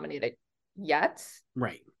been nominated yet.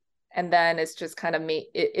 Right. And then it's just kind of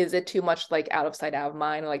is it too much like out of sight, out of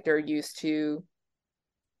mind? Like they're used to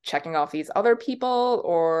checking off these other people,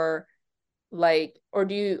 or are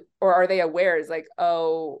they aware? It's like,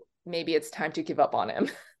 oh, maybe it's time to give up on him.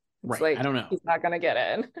 It's Right. I like don't know. he's not gonna get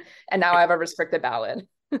in. And now I have a restricted ballot.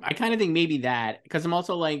 I kind of think maybe that, because I'm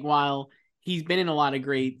also like, while he's been in a lot of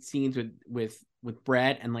great scenes with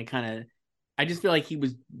Brett, and like kind of, I just feel like he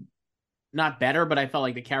was not better, but I felt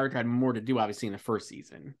like the character had more to do, obviously, in the first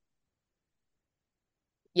season.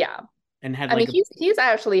 Yeah. And had I like mean, he's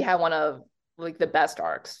actually had one of like the best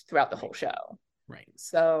arcs throughout the whole show. right.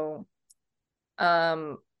 So,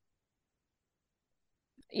 um,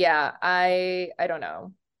 yeah, I don't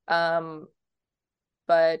know.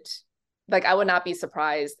 But like I would not be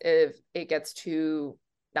surprised if it gets 2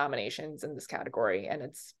 nominations in this category and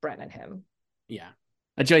it's Brent and him. Yeah.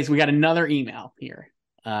 Joyce, we got another email here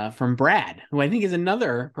from Brad, who I think is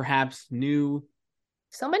another perhaps new.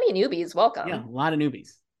 So many newbies, welcome. Yeah, a lot of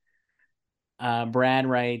newbies. Brad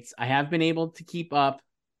writes, I have been able to keep up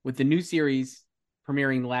with the new series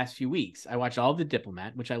premiering the last few weeks. I watched all of The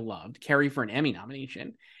Diplomat, which I loved, Carrie for an Emmy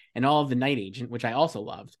nomination, and all of The Night Agent, which I also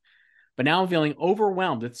loved. But now I'm feeling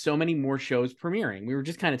overwhelmed with so many more shows premiering. We were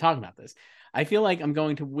just kind of talking about this. I feel like I'm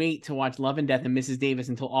going to wait to watch Love and Death and Mrs. Davis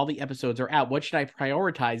until all the episodes are out. What should I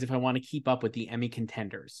prioritize if I want to keep up with the Emmy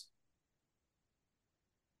contenders?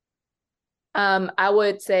 I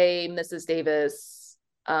would say Mrs. Davis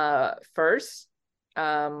first,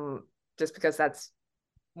 just because that's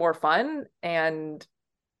more fun and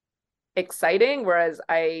exciting. Whereas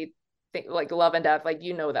I think like Love and Death, like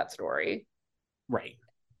that story. Right.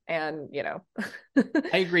 And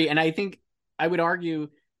I agree. And I think I would argue,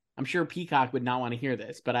 I'm sure Peacock would not want to hear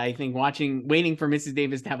this, but I think waiting for Mrs.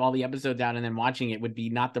 Davis to have all the episodes out and then watching it would be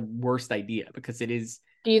not the worst idea, because it is.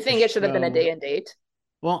 Do you think it should have been a day and date?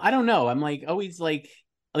 Well, I don't know. I'm like always like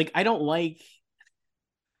I don't like.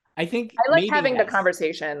 I think I like maybe having the yes.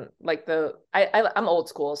 conversation, like I'm old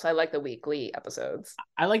school, so I like the weekly episodes.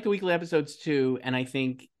 I like the weekly episodes too, and I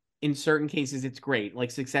think in certain cases it's great.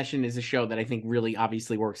 Like Succession is a show that I think really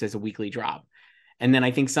obviously works as a weekly drop. And then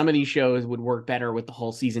I think some of these shows would work better with the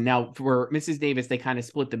whole season. Now, for Mrs. Davis, they kind of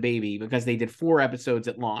split the baby because they did 4 episodes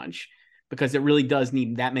at launch, because it really does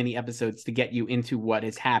need that many episodes to get you into what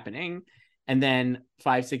is happening. And then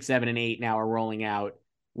 5, 6, 7, and 8 now are rolling out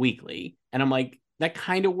weekly. And I'm like, that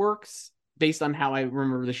kind of works based on how I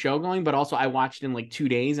remember the show going. But also I watched in like 2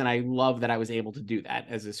 days, and I love that I was able to do that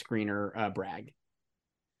as a screener brag.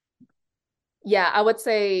 Yeah, I would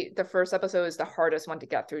say the first episode is the hardest one to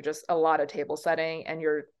get through. Just a lot of table setting, and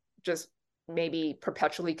you're just maybe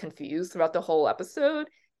perpetually confused throughout the whole episode.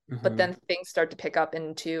 Mm-hmm. But then things start to pick up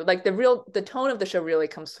into like the tone of the show really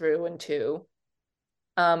comes through in 2.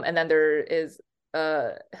 And then there is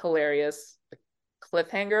a hilarious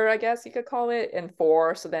cliffhanger, I guess you could call it, in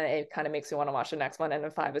 4. So then it kind of makes you want to watch the next one. And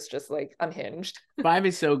then 5 is just like unhinged. 5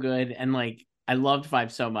 is so good, and like I loved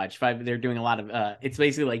 5 so much. 5, they're doing a lot of it's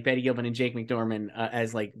basically like Betty Gilpin and Jake McDorman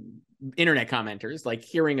as like internet commenters, like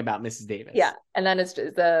hearing about Mrs. Davis. Yeah, and then it's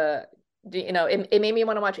just it made me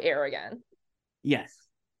want to watch Air again. Yes.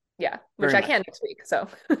 Yeah, which I can next week. So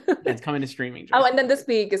it's coming to streaming. Oh, and then this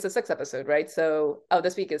week is the 6th episode, right? So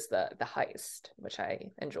this week is the heist, which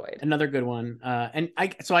I enjoyed. Another good one. And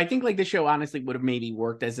I think like the show honestly would have maybe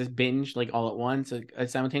worked as this binge, like all at once, a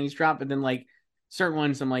simultaneous drop. But then like certain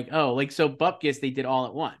ones, I'm like, oh, like so Bupkis they did all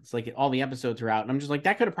at once, like all the episodes are out, and I'm just like,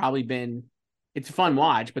 that could have probably been. It's a fun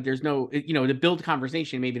watch, but there's no, to build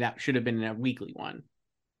conversation. Maybe that should have been a weekly one.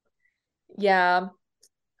 Yeah.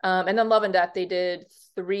 And then Love and Death, they did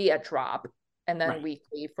 3 at drop, and then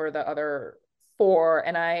weekly for the other 4.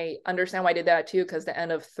 And I understand why I did that too, because the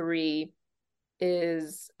end of 3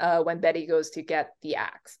 is when Betty goes to get the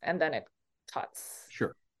axe, and then it cuts.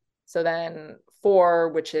 Sure. So then 4,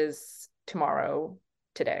 which is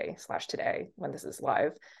today when this is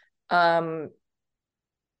live,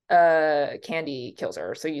 Candy kills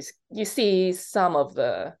her. So you see some of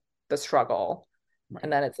the struggle,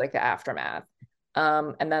 and then it's like the aftermath.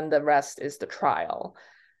 And then the rest is the trial.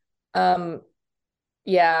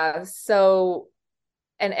 Yeah, so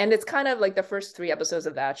and it's kind of like the first 3 episodes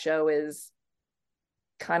of that show is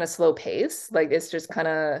kind of slow pace. Like it's just kind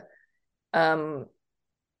of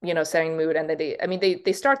setting mood, and then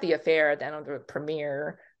they start the affair at the end of the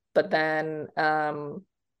premiere, but then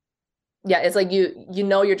yeah, it's like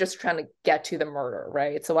you're just trying to get to the murder,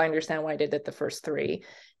 right? So I understand why they did the first three.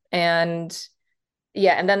 And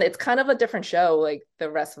yeah, and then it's kind of a different show like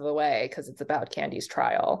the rest of the way because it's about Candy's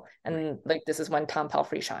trial. And like this is when Tom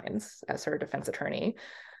Pelphrey shines as her defense attorney.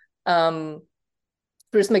 Um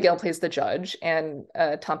Bruce McGill plays the judge, and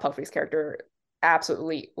Tom Pelphrey's character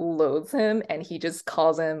absolutely loathes him, and he just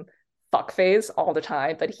calls him fuckface all the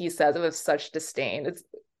time, but he says it with such disdain. It's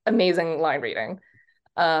amazing line reading.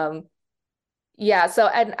 Um, yeah, so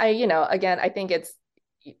and I, again, I think it's,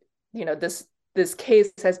 this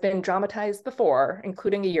case has been dramatized before,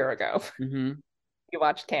 including a year ago. Mm-hmm. You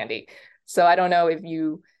watched Candy, so I don't know if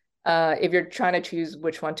you're trying to choose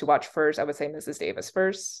which one to watch first. I would say Mrs. Davis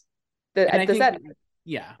first. Does that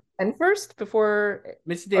yeah, end first before,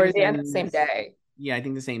 Mrs. or Davis they end the same day? Yeah, I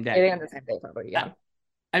think the same Yeah, day. they end the same day, probably. Yeah.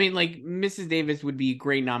 I mean, like Mrs. Davis would be a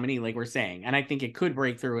great nominee, like we're saying, and I think it could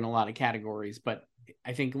break through in a lot of categories. But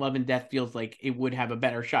I think Love and Death feels like it would have a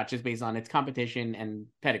better shot just based on its competition and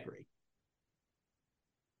pedigree.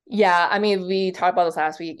 Yeah, I mean, we talked about this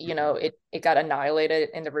last week. It got annihilated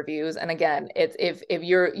in the reviews, and again, it's if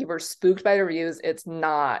you were spooked by the reviews, it's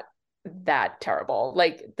not that terrible.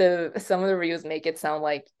 Like some of the reviews make it sound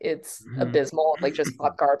like it's abysmal, like just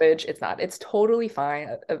hot garbage. It's not. It's totally fine.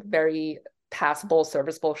 A very passable,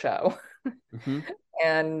 serviceable show.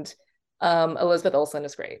 And Elizabeth Olsen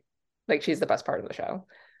is great. Like she's the best part of the show.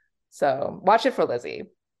 So watch it for Lizzie.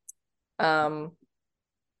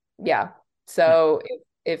 Yeah. So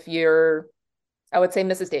if you're, I would say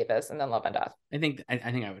Mrs. Davis and then Love and Death. I think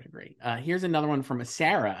I would agree. Here's another one from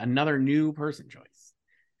Sarah, another new person, Joyce.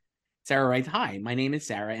 Sarah writes, "Hi, my name is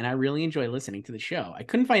Sarah, and I really enjoy listening to the show. I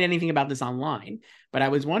couldn't find anything about this online, but I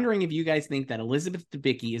was wondering if you guys think that Elizabeth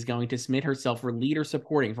Debicki is going to submit herself for lead or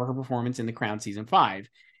supporting for her performance in The Crown season 5,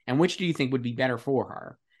 and which do you think would be better for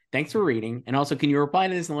her? Thanks for reading, and also can you reply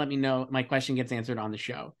to this and let me know my question gets answered on the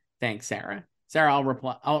show? Thanks, Sarah." Sarah, I'll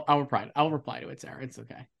reply. I'll reply to it, Sarah. It's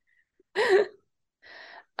okay.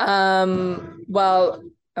 Well,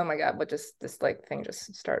 oh my God, what just this like thing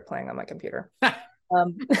just started playing on my computer.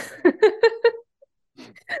 It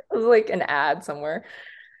was like an ad somewhere.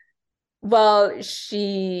 Well,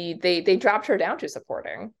 they dropped her down to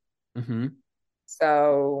supporting.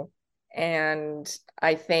 So, and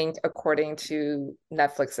I think according to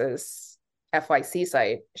Netflix's FYC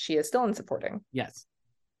site, she is still in supporting. Yes.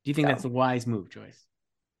 Do you think that's a wise move, Joyce?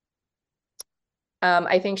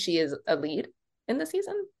 I think she is a lead in the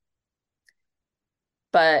season,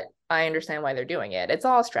 but I understand why they're doing it. It's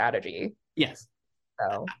all strategy. Yes.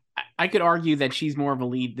 So I could argue that she's more of a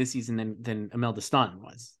lead this season than Imelda Staunton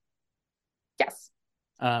was. Yes.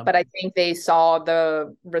 But I think they saw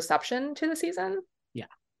the reception to the season. Yeah.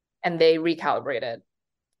 And they recalibrated.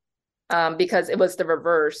 Because it was the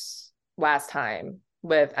reverse last time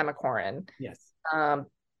with Emma Corrin. Yes.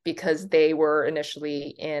 Because they were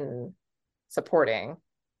initially in supporting,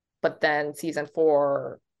 but then season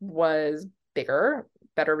 4 was bigger,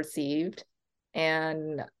 better received,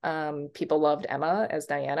 and people loved Emma as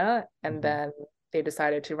Diana, and then they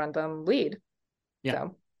decided to run them lead. Yeah.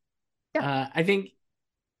 So, yeah. I think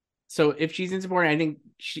so. If she's in supporting, I think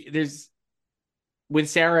there's with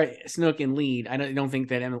Sarah, Snook, and lead. I don't think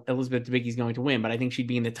that Elizabeth Debicki is going to win, but I think she'd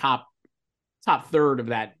be in the top third of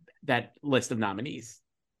that list of nominees.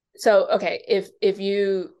 So okay, if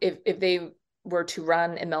they were to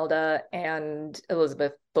run Imelda and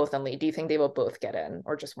Elizabeth both in lead, do you think they will both get in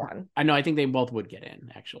or just one? I know. I think they both would get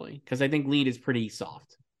in actually, because I think lead is pretty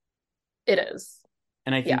soft. It is,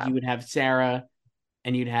 and I think you would have Sarah,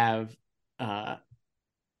 and you'd have Bella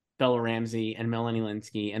Ramsey and Melanie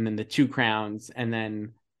Linsky, and then the two crowns, and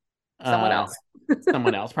then someone else,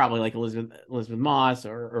 someone else, probably like Elizabeth Moss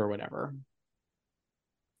or whatever.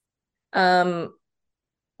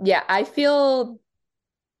 Yeah, I feel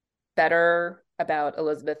better about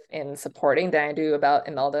Elizabeth in supporting than I do about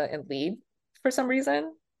Imelda in lead for some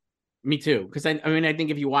reason. Me too, because I mean, I think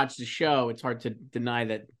if you watch the show, it's hard to deny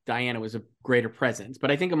that Diana was a greater presence. But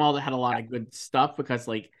I think Imelda had a lot of good stuff because,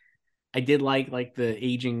 like, I did like the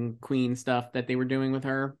aging queen stuff that they were doing with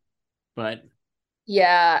her. But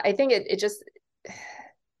yeah, I think it just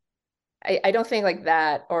I don't think like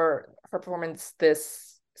that or her performance this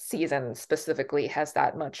season specifically has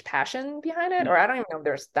that much passion behind it, or I don't even know if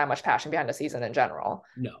there's that much passion behind the season in general.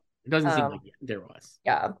 No, it doesn't seem like there was.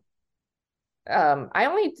 Yeah.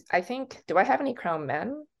 I think, do I have any crown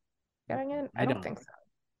men getting in? I don't think so.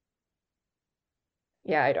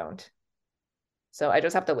 Yeah, I don't. So I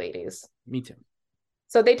just have the ladies. Me too.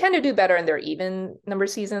 So they tend to do better in their even number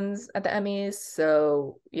seasons at the Emmys.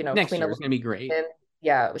 So, Next Queen year is going to be great. Elizabeth,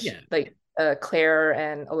 yeah, Yeah. like Claire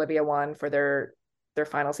and Olivia won for their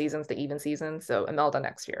final seasons, the even season. So Imelda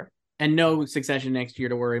next year. And no Succession next year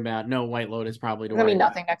to worry about. No White Lotus probably to I worry mean, about.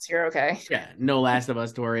 nothing next year. Okay. Yeah. No Last of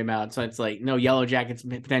Us to worry about. So it's like no Yellow Jackets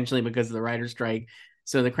potentially because of the writer's strike.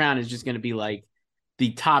 So The Crown is just going to be like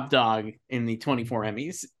the top dog in the 24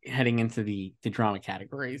 Emmys heading into the drama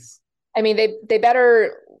categories. I mean, they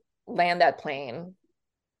better land that plane.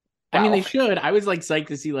 I mean, they Well, should. I was like psyched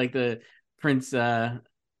to see like the Prince. the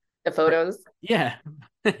photos. Yeah.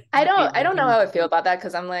 I don't know how I feel about that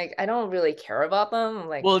because I'm like, I don't really care about them. I'm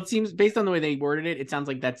like, Well, it seems based on the way they worded it, it sounds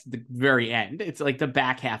like that's the very end. It's like the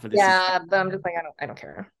back half of the season. yeah, but I'm just like, I don't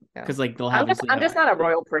care. Yeah. Because like they'll have I'm just not a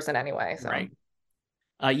royal person anyway. So right.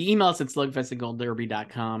 You email us at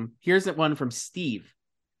slugfest@goldderby.com. Here's one from Steve,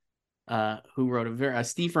 who wrote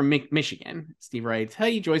Steve from Michigan. Steve writes,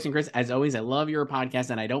 "Hey, Joyce and Chris, as always, I love your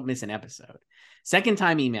podcast and I don't miss an episode. Second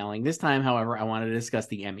time emailing. This time, however, I wanted to discuss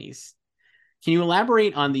the Emmys. Can you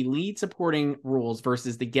elaborate on the lead supporting rules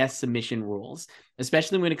versus the guest submission rules,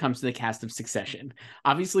 especially when it comes to the cast of Succession?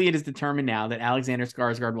 Obviously, it is determined now that Alexander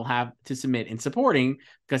Skarsgård will have to submit in supporting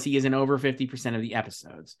because he is in over 50% of the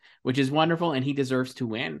episodes, which is wonderful and he deserves to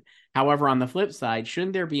win. However, on the flip side,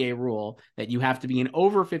 shouldn't there be a rule that you have to be in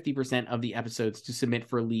over 50% of the episodes to submit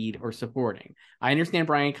for lead or supporting? I understand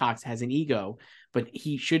Brian Cox has an ego, but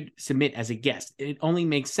he should submit as a guest. It only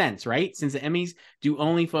makes sense, right? Since the Emmys do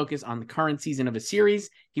only focus on the current season of a series,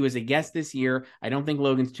 he was a guest this year. I don't think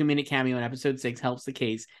Logan's 2-minute cameo in episode 6 helps the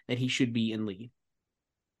case that he should be in lead."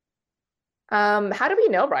 how do we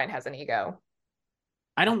know Brian has an ego?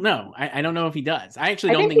 I don't know. I don't know if he does. I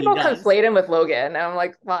actually don't think he people does. conflate him with Logan, and I'm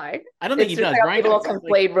like, why? I don't think he does. Like Brian people Cox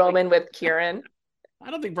conflate like, Roman with Kieran.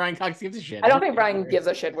 I don't think Brian Cox gives a shit. I don't think Brian gives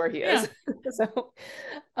a shit where he is. Yeah.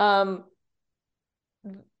 So,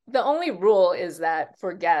 the only rule is that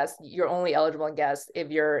for guests, you're only eligible in guests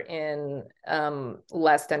if you're in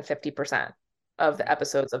less than 50% of the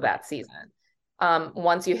episodes of that season.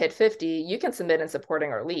 Once you hit 50, you can submit in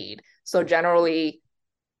supporting or lead. So generally,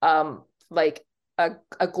 like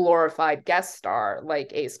a glorified guest star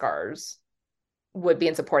like A Scars would be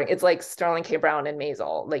in supporting. It's like Sterling K. Brown and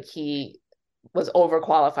Maisel. Like he was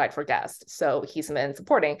overqualified for guest, so he submitted in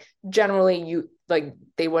supporting. Generally,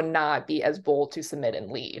 they would not be as bold to submit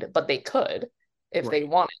in lead, but they could if they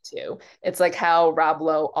wanted to. It's like how Rob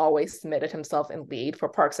Lowe always submitted himself in lead for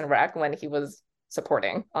Parks and Rec when he was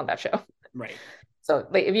supporting on that show. Right. So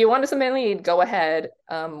like, if you want to submit in lead, go ahead.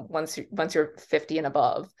 Once you're 50 and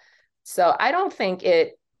above. So I don't think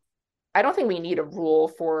we need a rule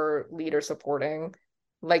for lead or supporting.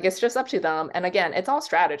 Like it's just up to them. And again, it's all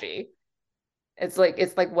strategy. It's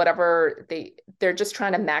like whatever they're just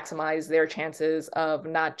trying to maximize their chances of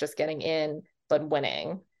not just getting in, but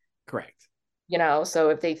winning. Correct. So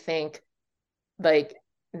if they think like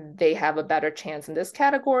they have a better chance in this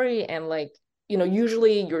category and like,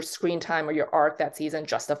 usually your screen time or your arc that season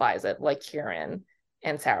justifies it, like Kieran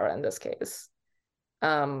and Sarah in this case.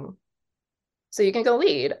 So you can go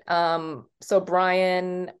lead. So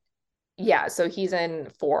Brian, yeah, so he's in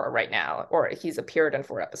 4 right now, or he's appeared in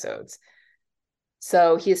 4 episodes.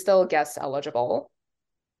 So he's still guest eligible.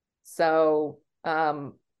 So,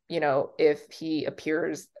 if he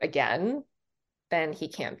appears again, then he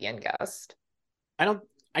can't be in guest.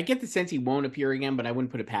 I get the sense he won't appear again, but I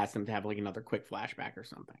wouldn't put it past him to have like another quick flashback or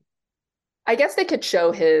something. I guess they could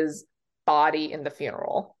show his body in the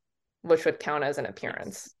funeral, which would count as an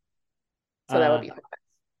appearance. Yes. So that would be fun.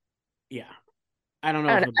 Yeah. I don't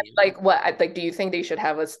know. Do you think they should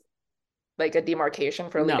have a demarcation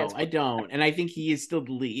for lead? No, I don't. And I think he is still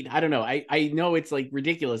the lead. I don't know. I know it's like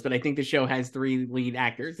ridiculous, but I think the show has 3 lead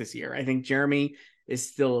actors this year. I think Jeremy is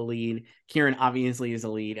still a lead. Kieran obviously is a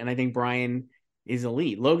lead. And I think Brian is a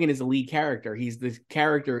lead. Logan is a lead character. He's the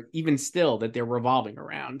character even still that they're revolving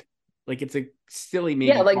around. Like it's a silly maybe.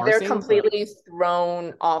 Yeah, like they're completely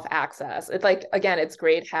thrown off axis. It's like, again, it's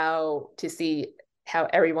great to see how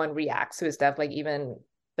everyone reacts to his death, like even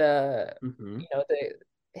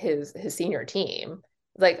his senior team.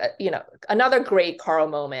 Like, another great Carl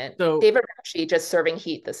moment. So David Raschi just serving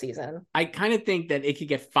heat this season. I kind of think that it could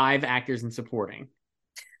get 5 actors in supporting.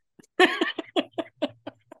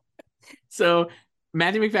 So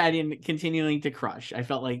Matthew McFadden continuing to crush. I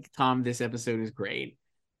felt like Tom this episode is great.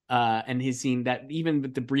 And his scene that even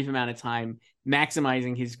with the brief amount of time,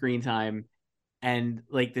 maximizing his screen time, and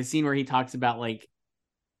like the scene where he talks about like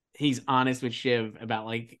he's honest with Shiv about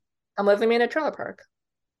like I'm living in a trailer park.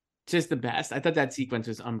 Just the best. I thought that sequence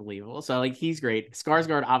was unbelievable. So like he's great.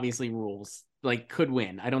 Skarsgård obviously rules. like could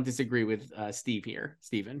win. I don't disagree with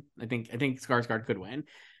Steven. I think Skarsgård could win.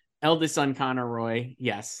 Eldest son Connor Roy,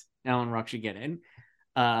 yes, Alan Ruck should get in.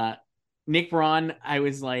 Nick Braun, I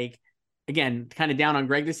was like, again, kind of down on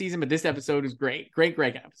Greg this season, but this episode was great. Great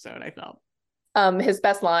Greg episode, I felt. His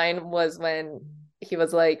best line was when he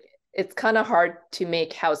was like, it's kind of hard to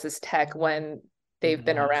make houses tech when they've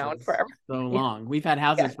been around forever. So long. We've had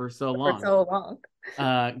houses for so long. For so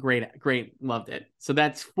long. Great. Loved it. So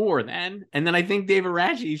that's 4 then. And then I think David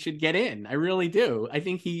Rasche should get in. I really do. I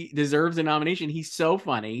think he deserves a nomination. He's so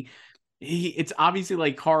funny. It's obviously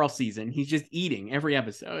like Carl season. He's just eating every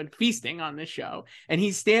episode, feasting on this show, and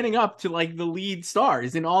he's standing up to like the lead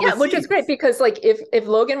stars in all. Yeah, which is great because like if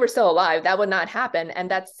Logan were still alive, that would not happen.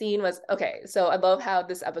 And that scene was okay. So I love how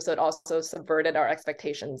this episode also subverted our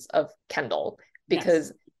expectations of Kendall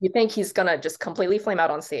because you think he's gonna just completely flame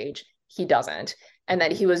out on stage. He doesn't, and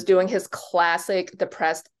then he was doing his classic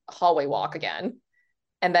depressed hallway walk again,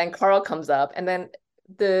 and then Carl comes up, and then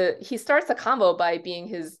he starts the combo by being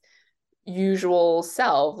his usual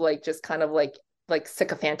self, like just kind of like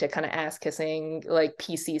sycophantic kind of ass kissing, like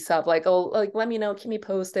PC stuff, like, oh, like let me know, keep me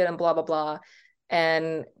posted and blah blah blah,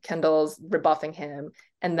 and Kendall's rebuffing him,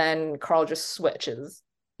 and then Carl just switches,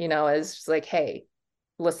 is just like, hey,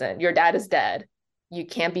 listen, your dad is dead, you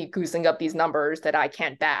can't be goosing up these numbers that I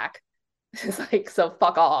can't back. It's like, so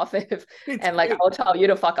fuck off I'll tell you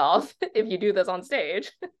to fuck off if you do this on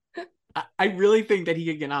stage. I really think that he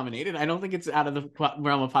could get nominated. I don't think it's out of the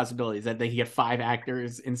realm of possibilities that they could get 5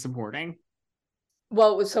 actors in supporting.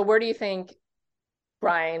 Well, so where do you think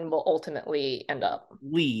Brian will ultimately end up?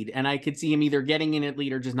 Lead, and I could see him either getting in at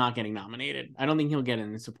lead or just not getting nominated. I don't think he'll get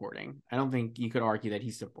in supporting. I don't think you could argue that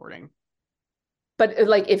he's supporting. But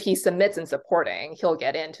like if he submits in supporting, he'll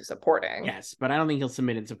get into supporting. Yes, but I don't think he'll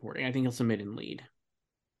submit in supporting. I think he'll submit in lead.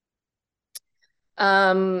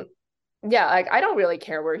 Yeah, like I don't really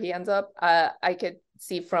care where he ends up. I could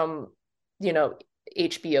see from,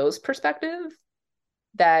 HBO's perspective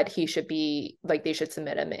that he should be like, they should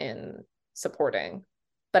submit him in supporting.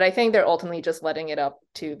 But I think they're ultimately just letting it up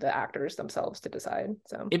to the actors themselves to decide.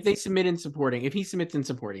 So if he submits in supporting, if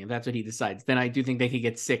that's what he decides, then I do think they could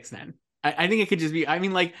get 6 then. I think it could just be, I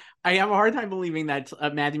mean, like, I have a hard time believing that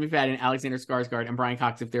Matthew McFadden, Alexander Skarsgård, and Brian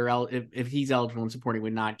Cox, if he's eligible in supporting,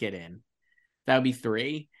 would not get in. That would be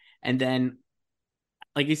 3. And then,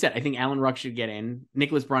 like you said, I think Alan Ruck should get in.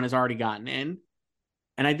 Nicholas Braun has already gotten in.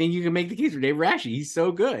 And I think you can make the case for Dave Rasche. He's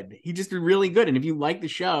so good. He just really good. And if you like the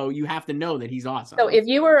show, you have to know that he's awesome. So if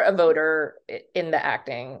you were a voter in the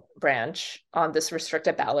acting branch on this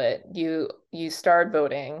restricted ballot, you start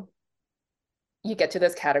voting, you get to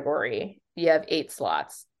this category, you have 8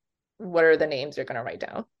 slots. What are the names you're going to write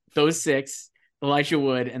down? Those 6, Elijah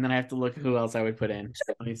Wood, and then I have to look who else I would put in.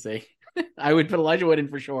 Let me see. I would put Elijah Wood in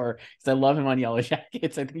for sure because I love him on Yellow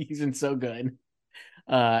Jackets. I think he's been so good.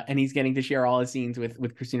 And he's getting to share all his scenes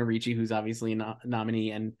with Christina Ricci, who's obviously a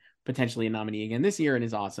nominee and potentially a nominee again this year and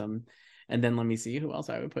is awesome. And then let me see who else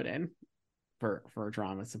I would put in for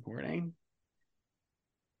drama supporting.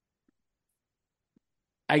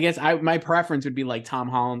 I guess my preference would be like Tom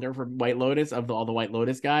Hollander for White Lotus of all the White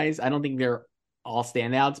Lotus guys. I don't think they're all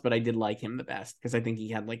standouts, but I did like him the best because I think he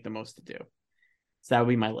had like the most to do. So that would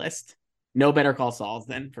be my list. No Better Call Sauls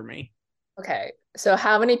then for me. Okay. So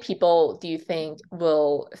how many people do you think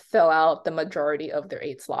will fill out the majority of their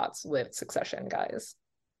 8 slots with Succession guys?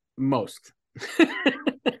 Most.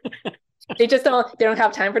 They don't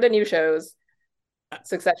have time for the new shows.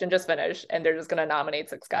 Succession just finished and they're just going to nominate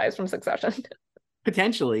 6 guys from Succession.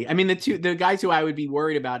 Potentially. I mean, the guys who I would be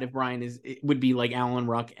worried about if Brian would be like Alan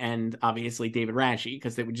Ruck and obviously David Rasche,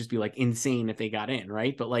 because they would just be like insane if they got in,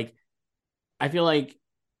 right? But like, I feel like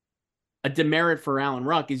a demerit for Alan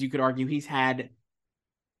Ruck is you could argue he's had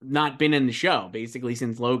not been in the show basically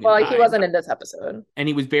since Logan. Well, he wasn't in this episode. And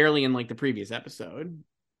he was barely in like the previous episode.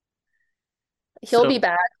 He'll be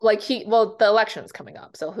back. Like the election's coming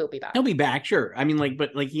up, so he'll be back. He'll be back, sure. I mean,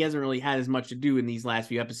 but he hasn't really had as much to do in these last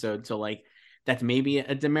few episodes. So like that's maybe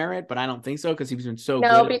a demerit, but I don't think so because he's been so good.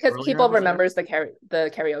 No, because people remembers the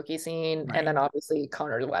karaoke scene, right. And then obviously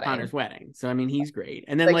Connor's wedding. So I mean, he's great.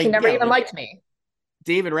 And then he never even liked me.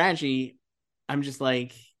 David Rasche, I'm just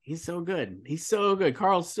like, he's so good. He's so good.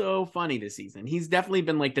 Carl's so funny this season. He's definitely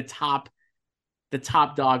been like the top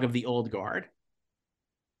dog of the old guard.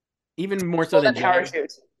 Even more so than Jay.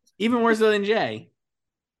 Even more so than Jay.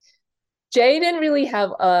 Jay didn't really have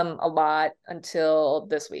a lot until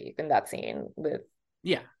this week in that scene with.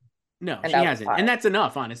 Yeah. No, she hasn't. And that's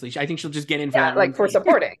enough, honestly. I think she'll just get in for that. Like for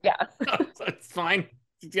supporting. Yeah. So it's fine.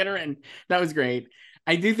 Just get her in. That was great.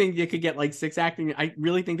 I do think they could get like 6 acting. I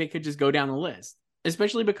really think they could just go down the list,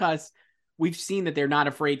 especially because we've seen that they're not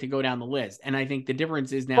afraid to go down the list. And I think the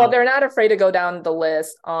difference is now. Well, they're not afraid to go down the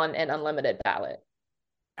list on an unlimited ballot.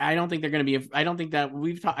 I don't think they're going to be. I don't think that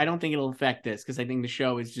I don't think it'll affect this because I think the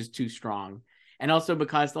show is just too strong, and also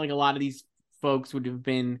because like a lot of these folks would have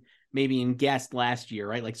been maybe in guest last year,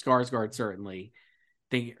 right? Like Skarsgård certainly.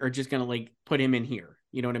 They are just going to like put him in here.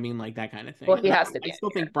 You know what I mean? Like that kind of thing. Well, he has to be. I still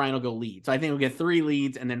think Brian will go lead. So I think we'll get 3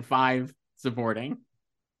 leads and then 5 supporting.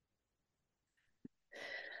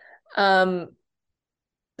 So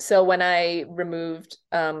when I removed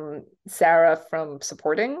Sarah from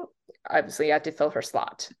supporting, obviously I had to fill her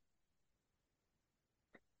slot.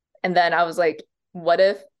 And then I was like, what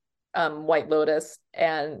if White Lotus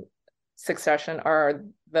and Succession are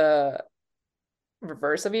the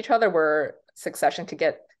reverse of each other, where Succession could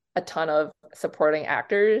get a ton of supporting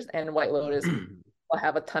actors and White Lotus will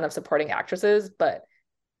have a ton of supporting actresses, but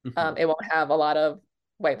it won't have a lot of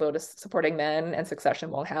White Lotus supporting men, and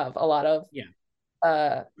Succession won't have a lot of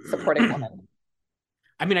supporting women.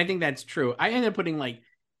 I mean, I think that's true. I ended up putting like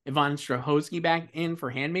Yvonne Strahovski back in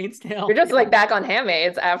for Handmaid's Tale. You're just like back on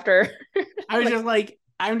Handmaids after. I'm just like,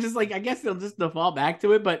 I guess they'll just default back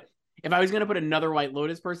to it. But if I was going to put another White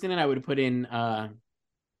Lotus person in, I would have put in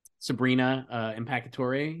Sabrina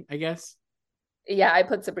Impacatore, I guess. Yeah, I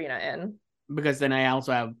put Sabrina in. Because then I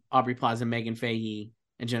also have Aubrey Plaza, Megan Fahey,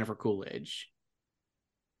 and Jennifer Coolidge.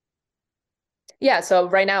 Yeah, so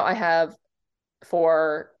right now I have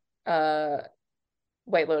 4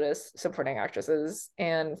 White Lotus supporting actresses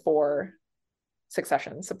and 4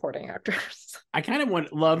 Succession supporting actors. I kind of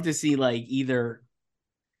would love to see like either,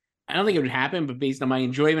 I don't think it would happen, but based on my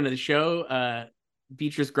enjoyment of the show,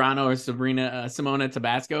 Beatrice Grano or Simona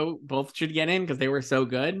Tabasco both should get in because they were so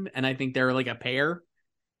good. And I think they're like a pair.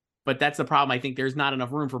 But that's the problem. I think there's not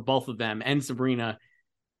enough room for both of them and Sabrina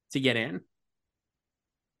to get in.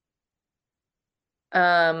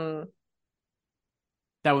 That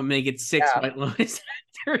would make it 6 White Lotus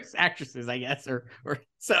actresses, I guess, or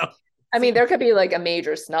so. I mean, there could be like a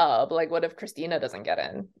major snub. Like, what if Christina doesn't get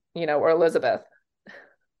in? Or Elizabeth.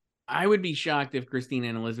 I would be shocked if Christina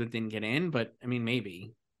and Elizabeth didn't get in, but I mean,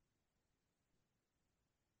 maybe.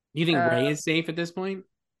 Do you think Ray is safe at this point?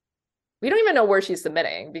 We don't even know where she's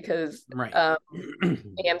submitting because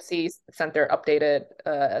AMC sent their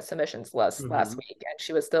updated submissions list last week, and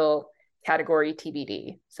she was still category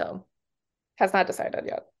TBD, so has not decided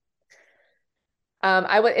yet.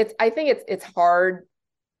 I think it's hard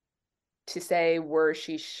to say where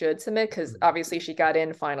she should submit because obviously she got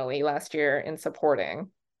in finally last year in supporting.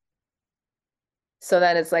 So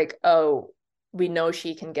then it's like, oh, we know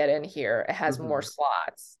she can get in here. It has more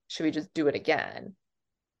slots. Should we just do it again?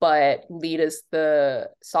 But lead is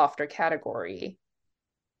the softer category.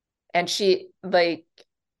 And she's not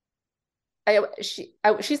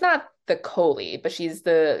the co-lead, but she's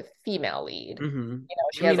the female lead.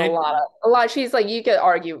 She has a lot. She's like, you could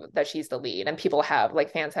argue that she's the lead, and people have,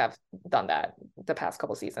 like, fans have done that the past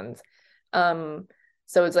couple seasons. So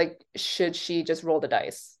it's like, should she just roll the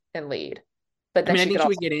dice and lead? But then I think she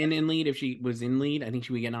would get in lead if she was in lead. I think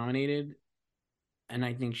she would get nominated, and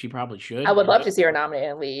I think she probably should. I would love to see her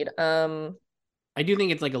nominated in lead. I do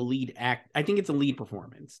think it's like a lead act. I think it's a lead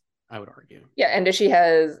performance, I would argue. Yeah, and she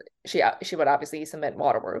would obviously submit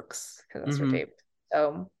Waterworks because that's her tape.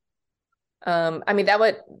 So, I mean, that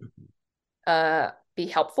would be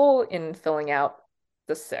helpful in filling out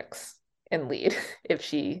the 6 in lead if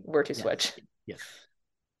she were to switch. Yes.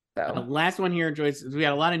 So last one here, Joyce. We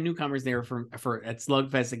got a lot of newcomers there for at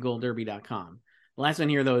Slugfest at GoldDerby.com. The last one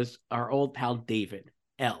here, those our old pal David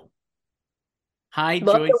L. Hi,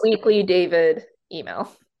 love Joyce. the weekly David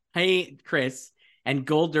email. Hey, Chris and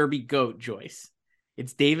Gold Derby Goat Joyce.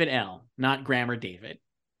 It's David L., not Grammar David.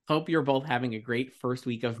 Hope you're both having a great first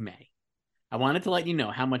week of May. I wanted to let you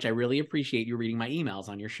know how much I really appreciate you reading my emails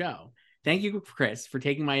on your show. Thank you, Chris, for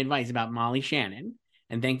taking my advice about Molly Shannon.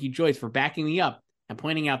 And thank you, Joyce, for backing me up and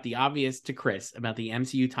pointing out the obvious to Chris about the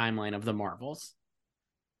MCU timeline of the Marvels.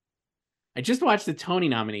 I just watched the Tony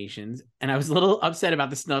nominations, and I was a little upset about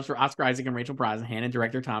the snubs for Oscar Isaac and Rachel Brosnahan and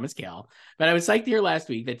director Thomas Kail, but I was psyched to hear last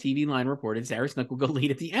week that TV Line reported Sarah Snook will go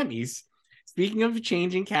lead at the Emmys. Speaking of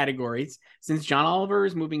changing categories, since John Oliver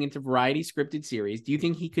is moving into variety scripted series, do you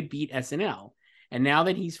think he could beat SNL? And now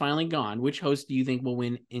that he's finally gone, which host do you think will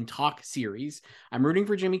win in talk series? I'm rooting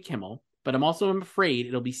for Jimmy Kimmel, but I'm also afraid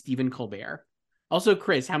it'll be Stephen Colbert. Also,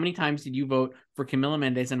 Chris, how many times did you vote for Camila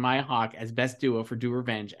Mendes and Maya Hawke as best duo for Do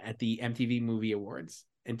Revenge at the MTV Movie Awards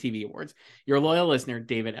and TV Awards? You're a loyal listener,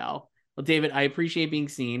 David L. Well, David, I appreciate being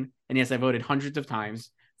seen. And yes, I voted hundreds of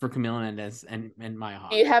times for Camila Mendes and Maya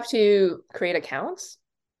Hawke. Do you have to create accounts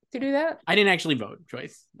to do that? I didn't actually vote,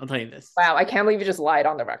 Joyce. I'll tell you this. Wow, I can't believe you just lied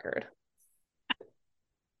on the record.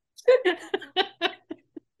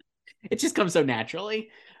 It just comes so naturally.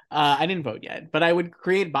 I didn't vote yet, but I would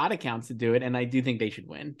create bot accounts to do it, and I do think they should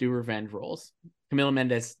win. Do revenge roles. Camila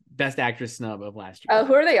Mendes, best actress snub of last year.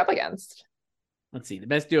 Who are they up against? Let's see. The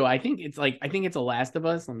best duo. I think it's a Last of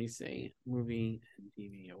Us. Let me see. Movie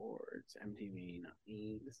MTV Awards. MTV, not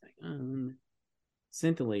me. This thing.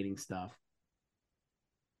 Scintillating stuff.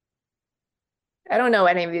 I don't know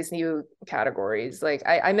any of these new categories. Like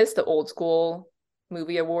I miss the old school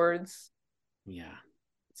movie awards. Yeah.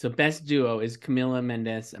 So best duo is Camila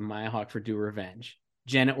Mendes and Maya Hawke for Do Revenge.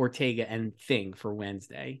 Jenna Ortega and Thing for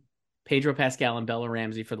Wednesday. Pedro Pascal and Bella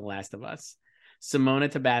Ramsey for The Last of Us. Simona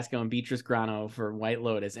Tabasco and Beatrice Grano for White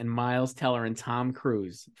Lotus, and Miles Teller and Tom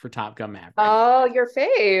Cruise for Top Gun Maverick. Oh, your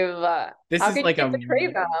fave. This How is could like you a betray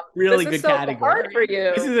them? really This is good so category. hard for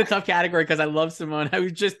you. This is a tough category because I love Simone. I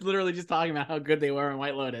was just literally just talking about how good they were in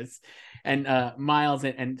White Lotus, and Miles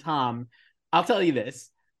and Tom. I'll tell you this.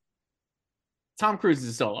 Tom Cruise is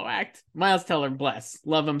a solo act. Miles Teller, bless,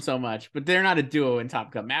 love him so much, but they're not a duo in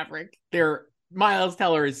Top Gun Maverick. Miles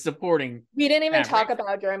Teller is supporting. We didn't even Maverick. talk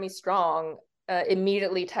about Jeremy Strong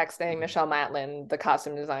immediately texting Michelle Matlin, the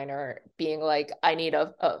costume designer, being like, I need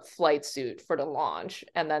a flight suit for the launch.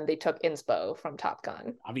 And then they took inspo from Top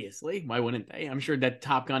Gun. Obviously, why wouldn't they? I'm sure that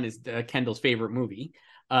Top Gun is Kendall's favorite movie.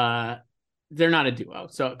 They're not a duo,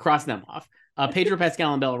 so cross them off. Pedro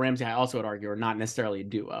Pascal and Bella Ramsey, I also would argue, are not necessarily a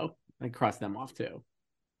duo. I cross them off too.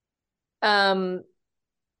 Yeah,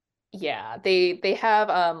 they have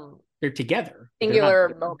they're together.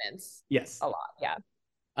 singular moments. Yes. A lot, yeah.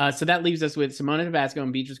 So that leaves us with Simona Tabasco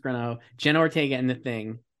and Beatrice Grano, Jenna Ortega and The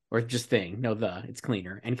Thing, or just Thing. No, it's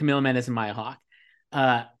cleaner. And Camila Mendes and Maya Hawke.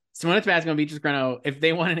 Simona Tabasco and Beatrice Grano, if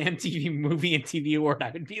they won an MTV Movie and TV Award, I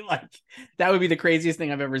would be like, that would be the craziest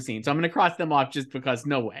thing I've ever seen. So I'm going to cross them off just because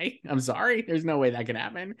no way. I'm sorry. There's no way that can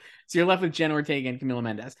happen. So you're left with Jenna Ortega and Camila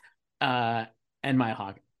Mendes and Maya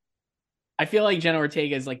Hawke. I feel like Jenna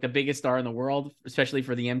Ortega is like the biggest star in the world, especially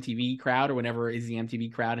for the MTV crowd or whatever is the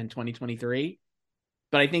MTV crowd in 2023.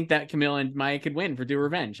 But I think that Camila and Maya could win for Do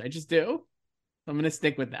Revenge. I just do. I'm going to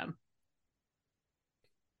stick with them.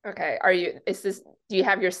 Okay. Do you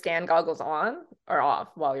have your Stan goggles on or off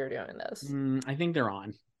while you're doing this? I think they're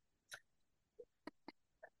on.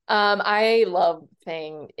 I love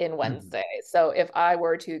Thing in Wednesday. So if I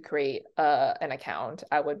were to create an account,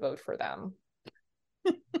 I would vote for them.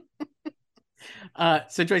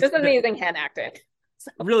 So Joyce, just amazing hand acting.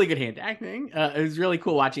 So. Really good hand acting. It was really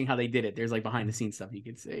cool watching how they did it. There's like behind the scenes stuff you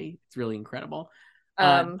could see. It's really incredible.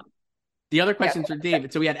 The other questions for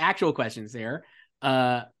David. So we had actual questions there.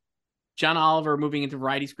 John Oliver moving into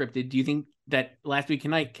variety scripted. Do you think that Last Week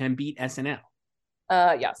Tonight can beat SNL?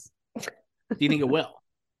 Yes. Do you think it will?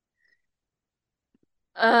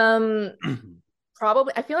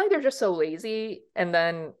 Probably. I feel like they're just so lazy, and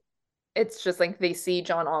then it's just like they see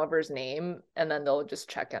John Oliver's name and then they'll just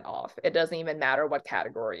check it off. It doesn't even matter what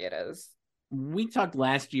category it is. We talked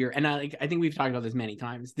last year, and I think we've talked about this many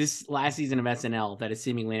times. This last season of SNL that is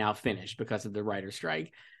seemingly now finished because of the writer's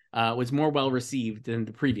strike was more well received than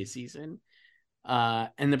the previous season.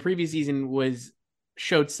 And the previous season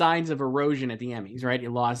showed signs of erosion at the Emmys, right?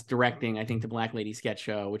 It lost directing, I think, to Black Lady Sketch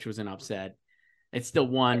Show, which was an upset. It still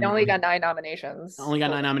won. It only got 9 nominations.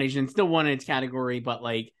 Still won in its category, but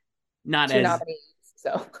like not 2 nominees,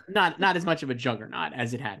 so not as much of a juggernaut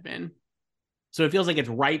as it had been. So it feels like it's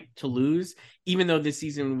ripe to lose, even though this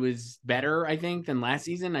season was better, I think, than last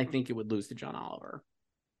season. I think it would lose to John Oliver.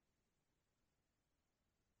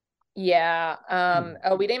 Yeah.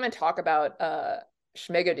 We didn't even talk about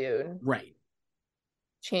Schmigadoon. Right.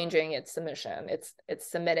 Changing its submission. It's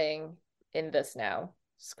submitting in this now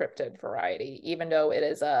scripted variety, even though it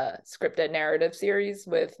is a scripted narrative series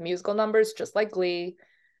with musical numbers, just like Glee,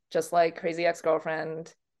 just like Crazy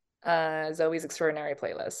Ex-Girlfriend, Zoe's Extraordinary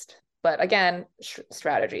Playlist. But again,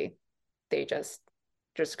 strategy. They just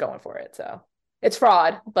going for it. So it's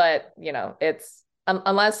fraud, but it's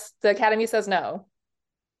unless the Academy says no,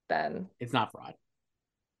 then it's not fraud.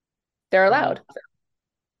 They're allowed.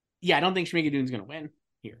 Yeah, I don't think Schmigadoon's going to win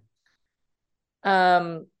here.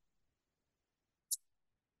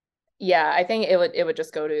 Yeah, I think it would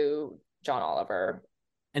just go to John Oliver.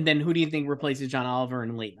 And then who do you think replaces John Oliver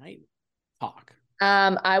in late night talk?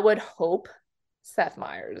 I would hope Seth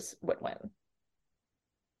Meyers would win.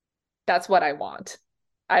 That's what I want.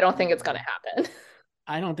 I don't think it's going to happen.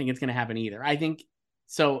 I don't think it's going to happen either. I think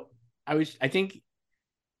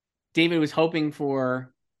David was hoping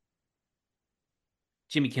for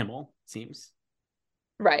Jimmy Kimmel, seems.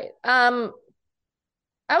 Right. I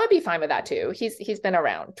would be fine with that too. He's been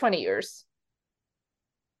around 20 years.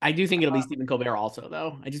 I do think it'll be Stephen Colbert also,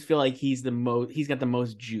 though. I just feel like he's got the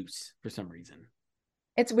most juice for some reason.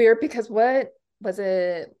 It's weird because what was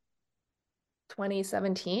it,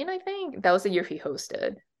 2017, I think? That was the year he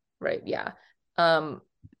hosted, right? Yeah.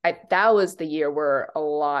 That was the year where a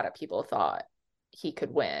lot of people thought he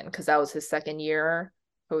could win because that was his second year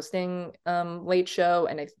hosting Late Show,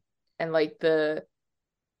 and like the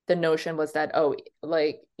notion was that, oh,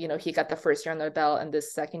 like, you know, he got the first year on the belt and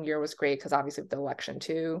this second year was great because obviously the election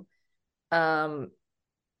too. And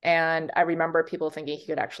I remember people thinking he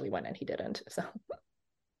could actually win and he didn't. So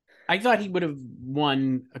I thought he would have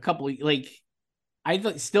won a couple of, like,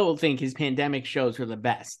 still think his pandemic shows were the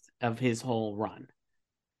best of his whole run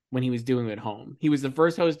when he was doing it at home. He was the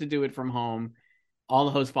first host to do it from home. All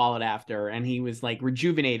the hosts followed after, and he was like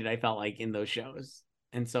rejuvenated, I felt like, in those shows.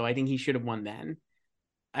 And so I think he should have won then.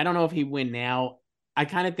 I don't know if he win now. I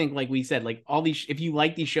kind of think, like we said, like all these, if you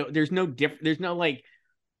like these shows, there's no like,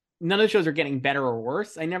 none of the shows are getting better or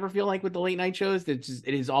worse. I never feel like with the late night shows, it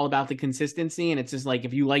is all about the consistency. And it's just like,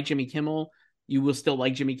 if you like Jimmy Kimmel, you will still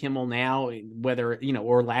like Jimmy Kimmel now, whether, you know,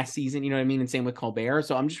 or last season, you know what I mean? And same with Colbert.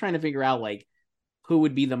 So I'm just trying to figure out like who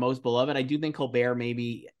would be the most beloved. I do think Colbert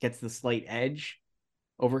maybe gets the slight edge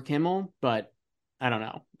over Kimmel, but I don't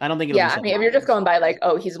know. I don't think it'll be so I mean, if you're just going by like,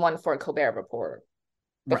 oh, he's won for Colbert Report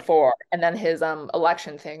before, right, and then his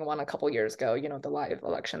election thing won a couple years ago, you know, the live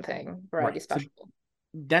election thing, variety right, special. So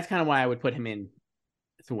that's kind of why I would put him in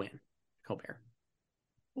to win Colbert.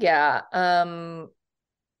 Yeah.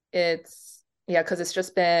 Because it's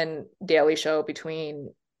just been Daily Show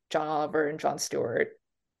between John Oliver and Jon Stewart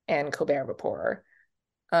and Colbert Report.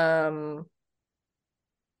 And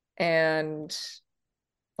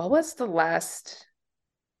what was the last?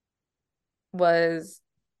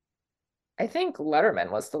 I think Letterman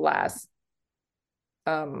was the last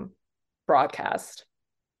broadcast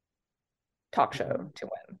talk show to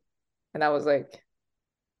win. And that was like,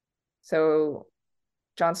 so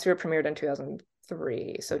Jon Stewart premiered in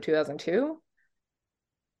 2003. So 2002,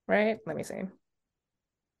 right? Let me see.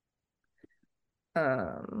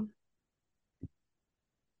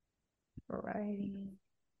 Variety.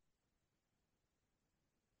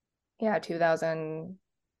 Yeah,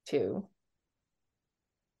 2002.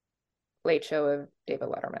 Late Show of David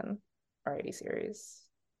Letterman, variety series.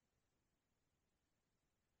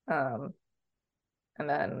 And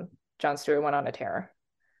then Jon Stewart went on a tear.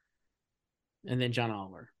 And then John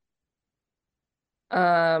Oliver.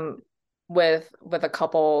 With a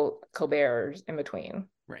couple Colberts in between.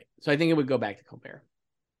 Right. So I think it would go back to Colbert.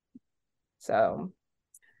 So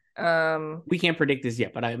we can't predict this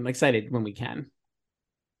yet, but I'm excited when we can.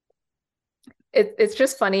 It's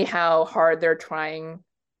just funny how hard they're trying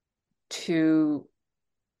to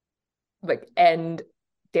like end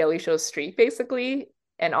Daily Show's streak basically,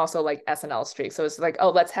 and also like SNL streak. So it's like, oh,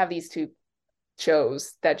 let's have these two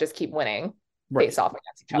shows that just keep winning, right, face off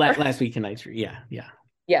against each other. Last week tonight, yeah,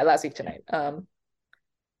 last week tonight.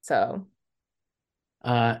 So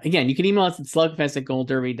again, you can email us at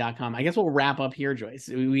slugfest@goldderby.com. I guess we'll wrap up here, Joyce.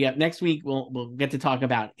 We have next week. We'll get to talk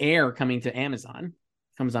about Air coming to Amazon.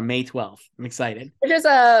 It comes on May 12th. I'm excited. Which is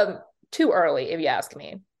too early, if you ask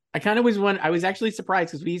me. I kind of I was actually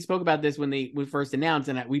surprised because we spoke about this when we first announced,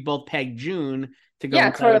 and we both pegged June to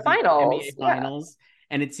go for the finals. NBA finals,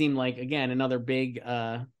 and it seemed like, again, another big, give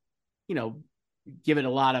it a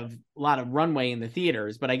lot of runway in the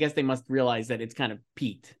theaters. But I guess they must realize that it's kind of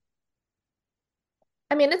peaked.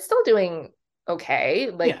 I mean, it's still doing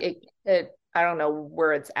okay. Like it I don't know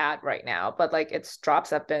where it's at right now, but like its drops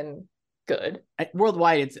have been good.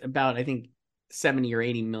 Worldwide, it's about, I think, 70 or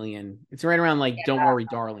 80 million. It's right around like Don't Worry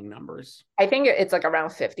Darling numbers. I think it's like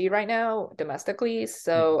around 50 right now domestically.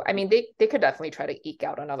 So I mean, they could definitely try to eke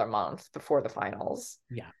out another month before the finals.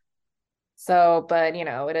 Yeah. So, but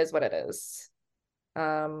it is what it is.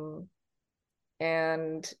 And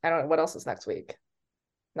I don't know what else is next week.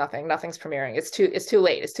 Nothing's premiering. It's too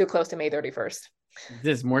late. It's too close to May 31st.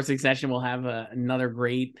 This more Succession will have another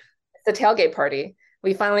great. It's a tailgate party.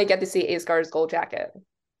 We finally get to see Asgard's gold jacket.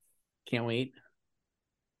 Can't wait.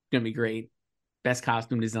 It's gonna be great. Best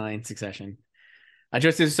costume design, Succession.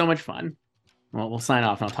 This is so much fun. Well, we'll sign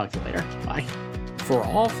off and I'll talk to you later. Bye. For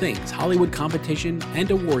all things Hollywood competition and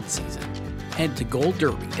award season, head to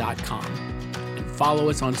goldderby.com and follow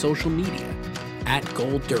us on social media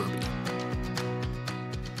 @goldderby.